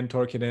 hand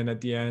torque it in at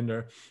the end,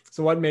 or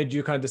so what made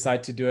you kind of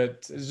decide to do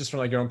it? Is it just from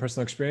like your own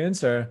personal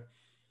experience, or?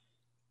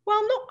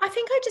 Well, not. I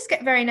think I just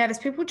get very nervous.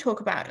 People talk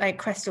about like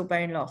crestal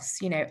bone loss,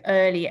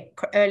 early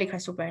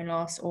crestal bone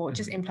loss, or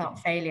just Mhm. implant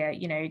failure.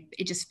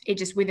 It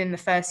just within the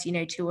first,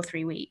 2 or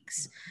 3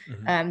 weeks,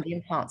 Mhm. the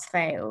implants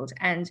failed.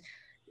 And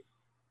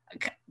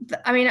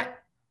I mean,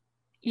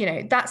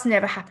 that's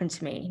never happened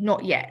to me,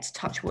 not yet,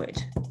 touch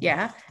wood.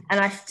 Yeah.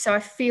 And so I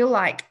feel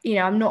like,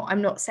 I'm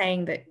not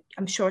saying that.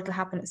 I'm sure it'll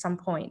happen at some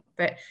point,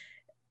 but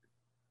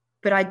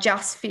I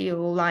just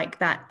feel like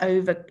that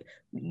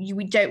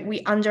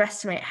we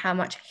underestimate how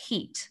much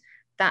heat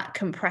that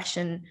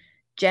compression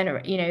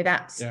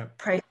that's Yeah.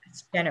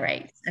 process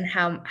generates, and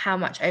how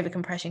much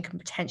overcompression can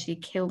potentially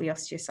kill the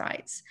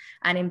osteocytes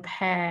and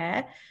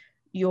impair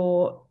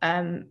your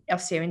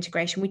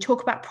osseointegration. We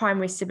talk about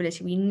primary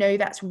stability. We know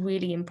that's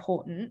really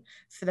important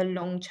for the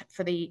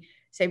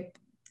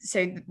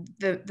so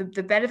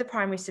the better the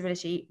primary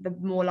stability, the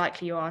more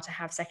likely you are to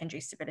have secondary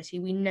stability.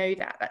 We know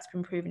that that's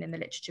been proven in the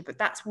literature, but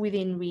that's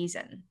within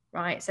reason,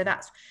 right? So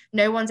that's,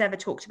 no one's ever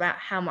talked about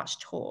how much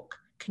torque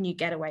can you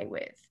get away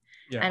with.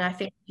 Yeah. And I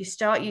think you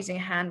start using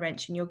a hand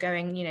wrench and you're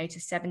going, to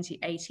 70,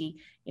 80,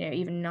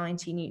 even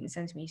 90 Newton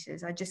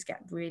centimeters, I just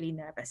get really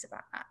nervous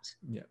about that.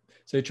 Yeah.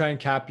 So you try and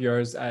cap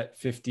yours at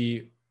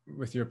 50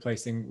 with your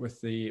placing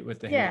with the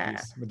Yeah.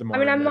 handpiece, with the I mean,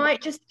 motor I in there.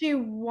 might just do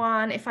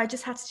one. If I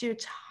just had to do a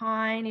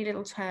tiny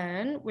little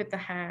turn with the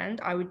hand,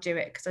 I would do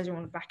it because I don't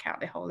want to back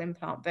out the whole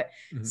implant. But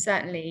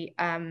certainly,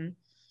 so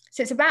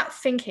it's about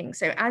thinking.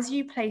 So as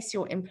you place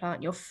your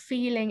implant, you're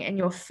feeling and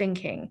you're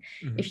thinking.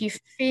 If you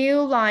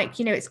feel like,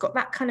 it's got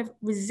that kind of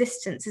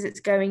resistance as it's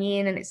going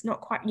in and it's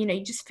not quite,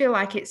 you just feel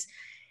like it's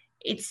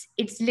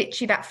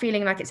literally that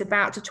feeling like it's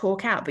about to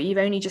torque out, but you've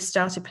only just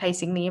started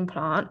placing the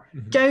implant.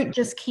 Don't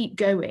just keep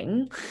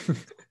going.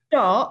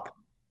 Stop,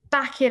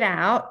 back it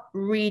out,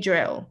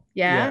 re-drill.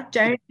 Yeah?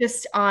 Don't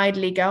just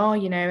idly go,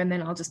 and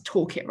then I'll just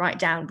torque it right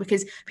down,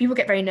 because people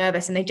get very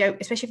nervous and they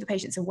don't, especially if the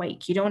patient's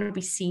awake. You don't want to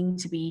be seen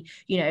to be,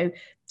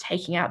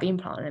 taking out the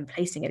implant and then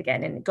placing it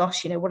again. And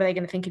gosh, what are they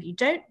going to think of you?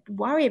 Don't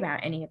worry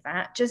about any of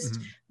that. Just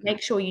make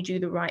sure you do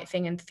the right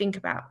thing and think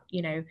about,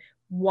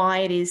 why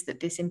it is that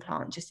this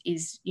implant just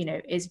is,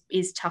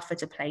 is tougher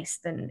to place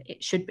than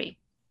it should be.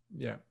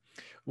 Yeah.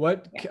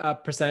 What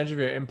percentage of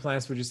your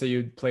implants would you say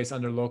you'd place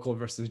under local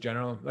versus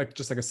general, like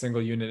just like a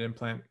single unit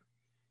implant?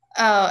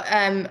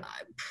 70%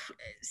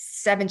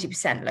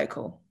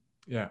 local.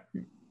 Yeah.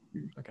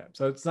 Okay.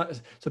 So it's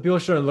not, so people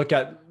shouldn't look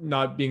at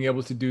not being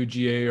able to do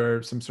GA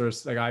or some sort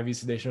of like IV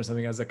sedation or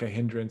something as like a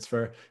hindrance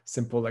for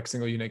simple like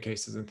single unit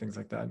cases and things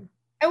like that.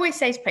 I always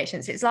say to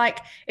patients, it's like,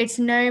 it's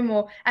no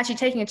more, actually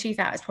taking a tooth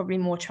out is probably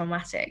more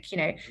traumatic.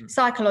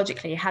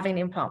 Psychologically, having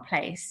the implant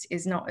placed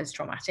is not as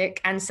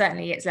traumatic, and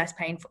certainly it's less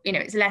painful.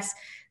 It's less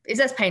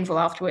painful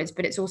afterwards,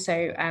 but it's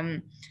also,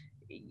 I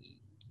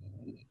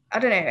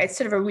don't know, it's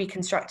sort of a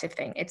reconstructive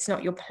thing. It's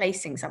not, you're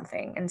placing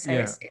something. And so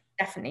it's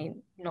definitely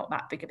not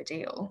that big of a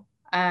deal.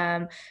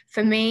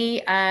 For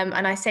me,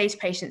 and I say to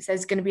patients,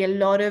 there's going to be a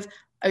lot of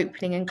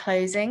opening and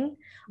closing.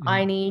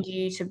 I'll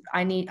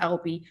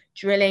be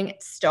drilling,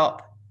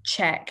 stop,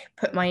 check,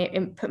 put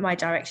my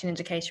direction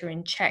indicator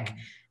in, check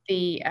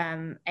the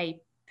a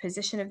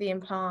position of the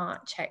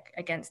implant, check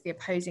against the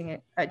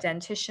opposing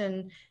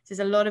dentition. So there's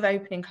a lot of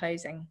opening and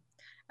closing,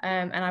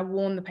 and I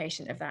warn the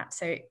patient of that.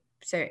 So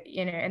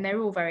and they're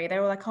all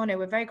like, oh no,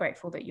 we're very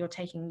grateful that you're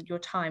taking your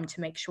time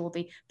to make sure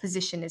the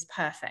position is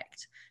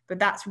perfect, but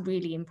that's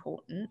really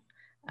important.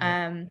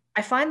 I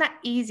find that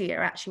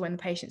easier actually when the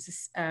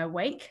patient's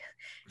awake.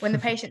 When the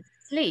patient's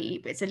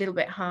asleep, it's a little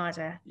bit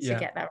harder to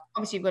get that.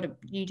 Obviously,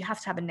 you have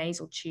to have a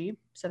nasal tube,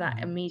 so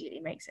that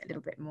immediately makes it a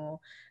little bit more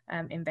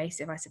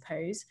invasive, I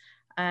suppose.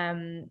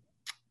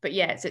 But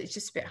yeah, so it's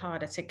just a bit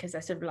harder because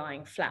they're sort of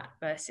lying flat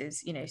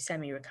versus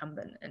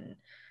semi-recumbent, and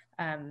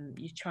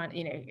you try,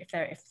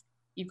 if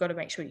you've got to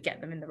make sure you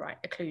get them in the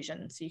right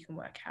occlusion so you can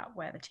work out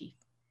where the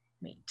teeth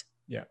meet.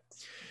 Yeah.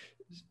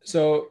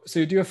 So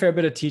you do a fair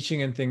bit of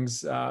teaching and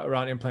things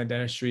around implant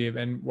dentistry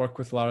and work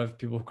with a lot of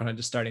people kind of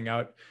just starting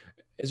out.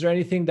 Is there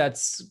anything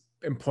that's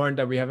important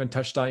that we haven't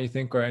touched on, you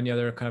think, or any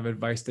other kind of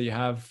advice that you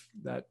have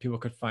that people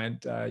could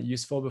find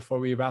useful before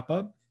we wrap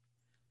up?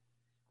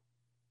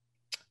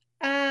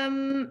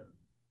 I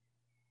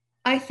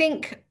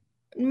think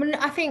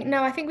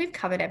we've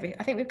covered everything.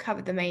 I think we've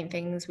covered the main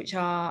things, which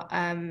are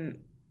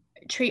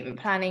treatment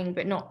planning,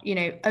 but not,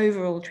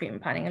 overall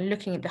treatment planning, and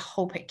looking at the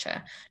whole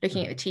picture,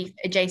 looking at the teeth,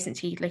 adjacent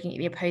teeth, looking at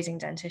the opposing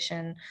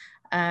dentition,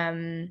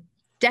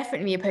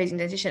 definitely the opposing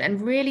dentition,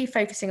 and really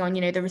focusing on,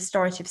 the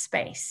restorative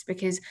space,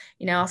 because,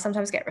 I'll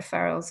sometimes get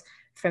referrals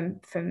from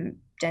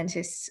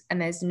dentists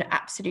and there's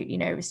absolutely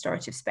no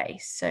restorative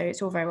space. So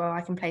it's all very well,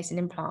 I can place an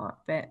implant,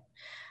 but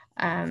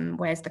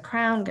where's the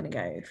crown going to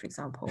go, for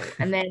example?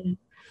 And then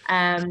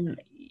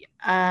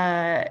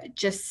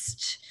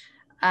just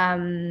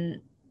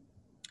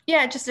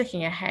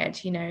looking ahead,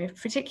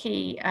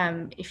 particularly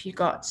if you've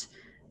got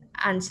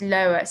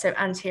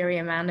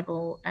anterior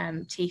mandible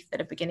teeth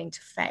that are beginning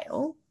to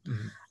fail.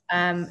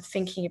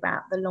 thinking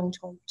about the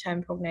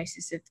long-term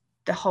prognosis of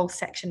the whole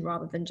section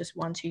rather than just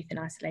one tooth in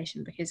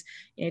isolation, because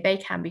they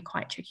can be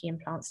quite tricky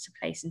implants to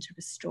place and to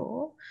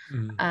restore.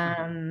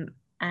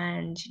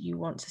 And you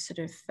want to sort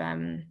of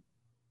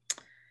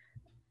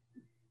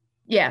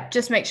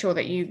just make sure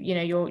that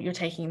you're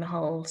taking the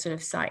whole sort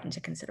of site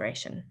into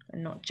consideration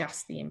and not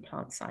just the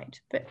implant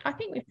site. But I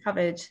think we've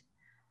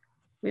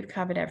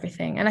covered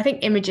everything. And I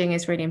think imaging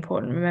is really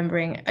important,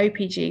 remembering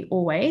OPG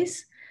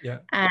always. Yeah.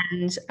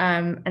 And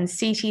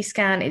CT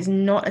scan is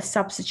not a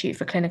substitute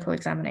for clinical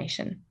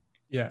examination.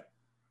 Yeah,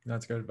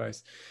 that's good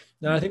advice.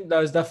 No, I think that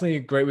was definitely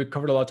great. We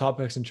covered a lot of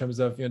topics in terms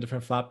of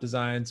different flap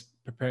designs,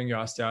 preparing your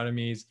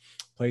osteotomies,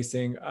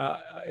 placing.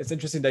 It's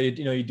interesting that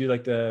you do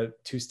like the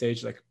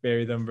 2-stage, like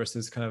bury them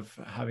versus kind of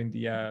having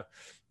the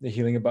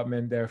healing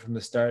abutment there from the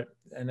start.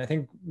 And I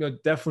think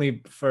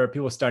definitely for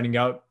people starting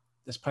out,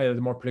 that's probably the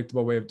more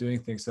predictable way of doing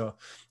things. So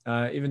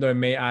even though it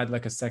may add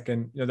like a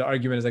second, the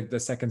argument is like the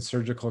second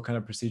surgical kind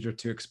of procedure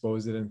to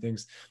expose it and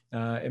things,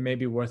 it may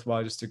be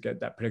worthwhile just to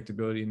get that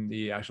predictability in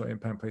the actual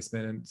implant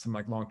placement and some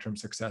like long-term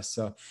success.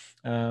 So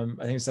I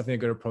think it's definitely a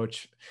good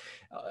approach.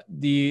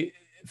 The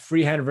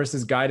freehand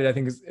versus guided, I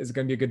think is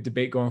going to be a good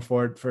debate going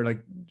forward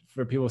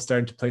for people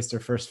starting to place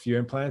their first few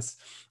implants.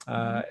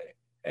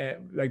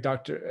 Like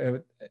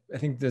doctor, I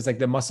think there's like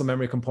the muscle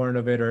memory component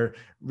of it, or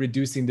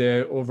reducing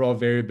the overall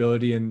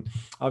variability. And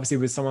obviously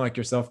with someone like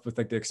yourself with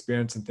like the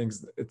experience and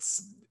things,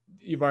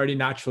 you've already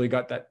naturally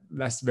got that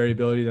less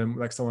variability than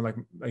like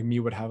someone like me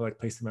would have like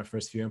placing my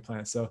first few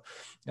implants. So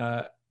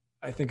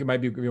I think it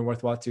might be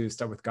worthwhile to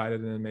start with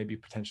guided and then maybe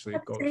potentially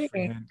go with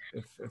freehand.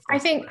 I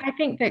think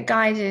that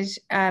guided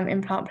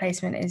implant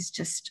placement is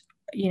just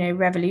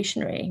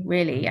revolutionary,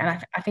 really,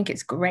 and I think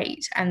it's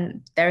great.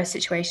 And there are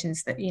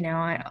situations that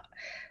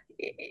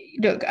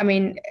I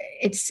mean,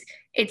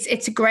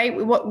 it's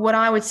great. What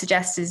I would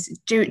suggest is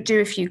do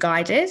a few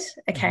guided,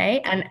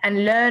 okay,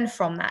 and learn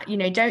from that.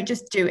 Don't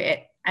just do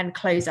it and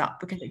close up,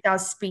 because it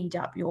does speed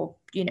up your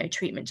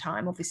treatment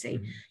time, obviously.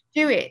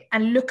 Do it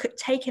and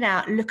take it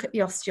out, look at the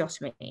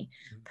osteotomy,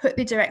 put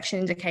the direction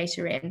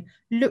indicator in,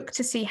 look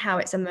to see how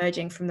it's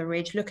emerging from the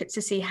ridge,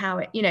 to see how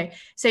it,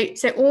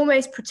 so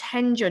almost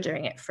pretend you're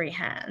doing it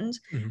freehand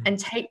and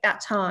take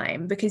that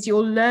time, because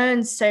you'll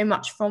learn so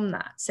much from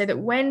that, so that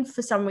when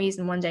for some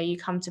reason one day you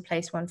come to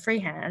place one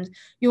freehand,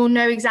 you'll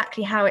know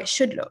exactly how it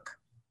should look,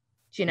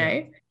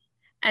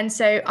 And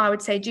so I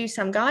would say do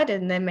some guided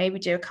and then maybe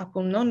do a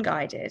couple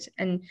non-guided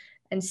and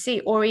see,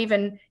 or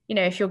even,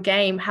 if you're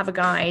game, have a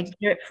guide,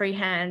 do it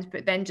freehand,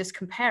 but then just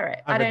compare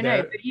it. I don't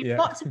know, but you've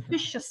got to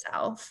push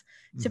yourself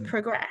to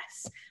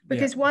progress,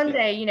 because one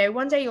day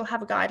you'll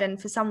have a guide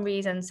and for some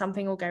reason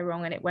something will go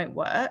wrong and it won't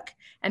work.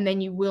 And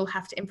then you will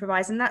have to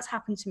improvise. And that's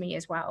happened to me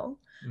as well.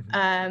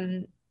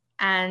 You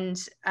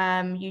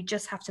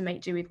just have to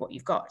make do with what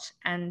you've got.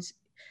 And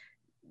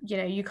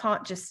you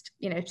can't just,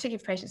 particularly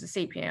for patients with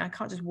SEEP, I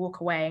can't just walk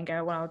away and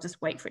go, well, I'll just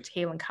wait for it to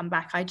heal and come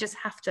back. I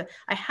have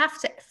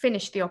to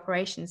finish the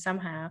operation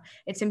somehow.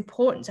 It's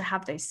important to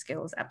have those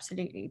skills,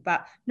 absolutely,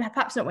 but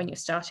perhaps not when you're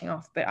starting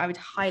off. But I would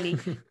highly,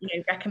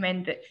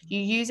 recommend that you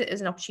use it as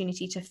an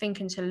opportunity to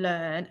think and to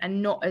learn,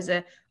 and not as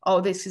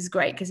this is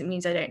great because it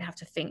means I don't have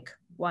to think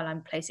while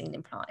I'm placing an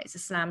implant. It's a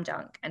slam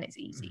dunk and it's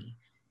easy.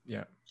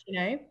 Yeah.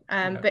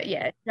 But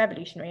it's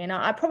revolutionary, and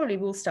I probably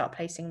will start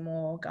placing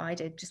more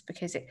guided, just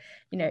because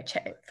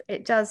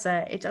it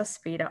does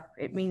speed up.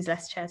 It means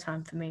less chair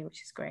time for me,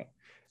 which is great.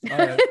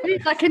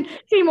 I can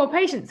see more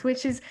patients,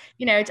 which is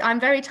I'm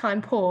very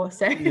time poor,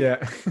 so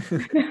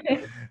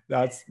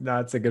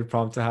that's a good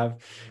problem to have.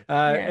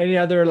 Any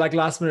other like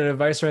last minute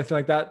advice or anything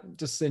like that,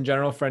 just in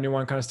general, for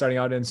anyone kind of starting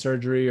out in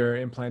surgery or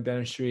implant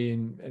dentistry,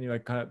 and any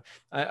like kind of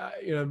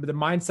the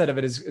mindset of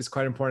it is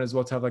quite important as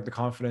well, to have like the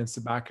confidence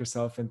to back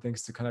yourself and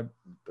things, to kind of,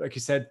 like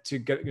you said, to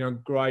get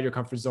grow out of your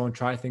comfort zone,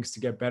 try things to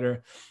get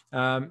better.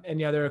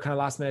 Any other kind of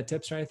last minute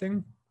tips or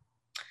anything?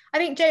 I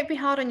think don't be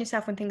hard on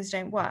yourself when things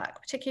don't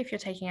work, particularly if you're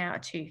taking out a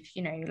tooth.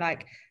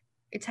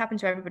 It's happened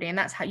to everybody, and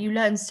that's how you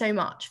learn so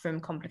much from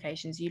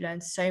complications. You learn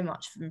so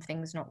much from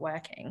things not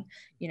working,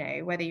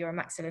 whether you're a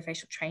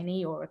maxillofacial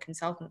trainee or a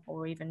consultant,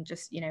 or even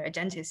just, a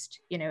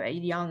dentist, a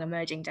young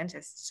emerging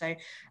dentist. So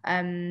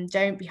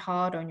don't be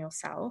hard on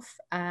yourself,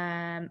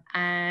 and,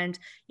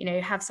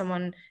 have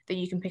someone that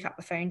you can pick up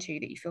the phone to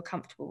that you feel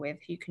comfortable with,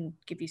 who can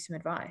give you some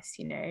advice,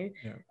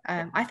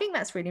 I think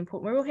that's really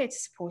important. We're all here to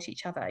support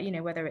each other,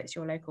 whether it's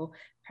your local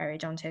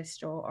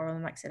periodontist or oral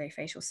and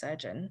maxillofacial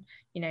surgeon.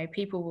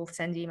 People will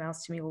send emails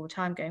to me all the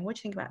time going, what do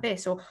you think about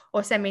this?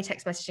 Or send me a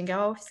text message and go,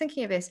 I was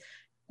thinking of this.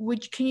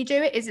 Can you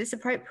do it? Is this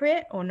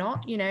appropriate or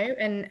not?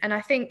 And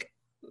I think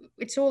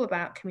it's all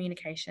about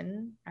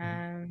communication,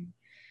 and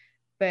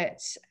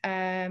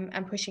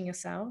pushing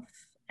yourself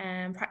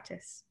and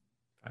practice.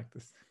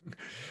 practice.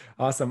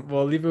 Awesome.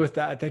 We'll leave it with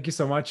that. Thank you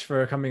so much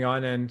for coming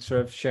on and sort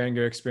of sharing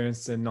your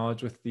experience and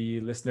knowledge with the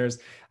listeners.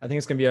 I think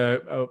it's going to be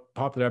a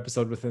popular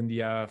episode within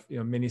the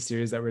mini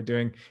series that we're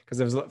doing,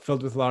 because it was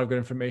filled with a lot of good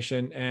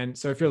information. And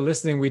so if you're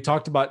listening, we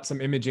talked about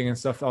some imaging and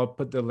stuff. I'll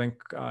put the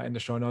link in the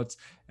show notes,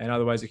 and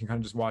otherwise you can kind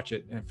of just watch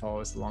it and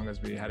follow us along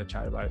as we had a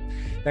chat about it.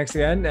 Thanks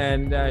again,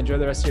 and enjoy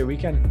the rest of your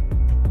weekend.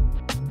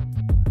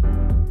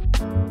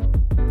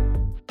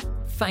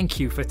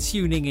 Thank you for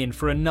tuning in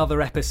for another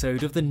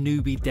episode of the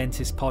Newbie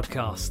Dentist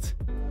Podcast.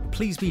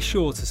 Please be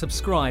sure to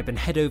subscribe and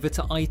head over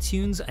to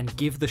iTunes and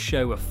give the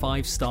show a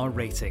 5-star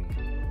rating.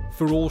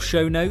 For all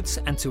show notes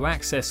and to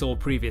access all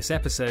previous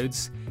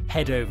episodes,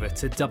 head over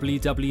to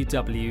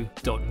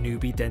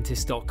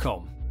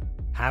www.newbiedentist.com.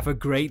 Have a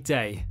great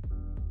day.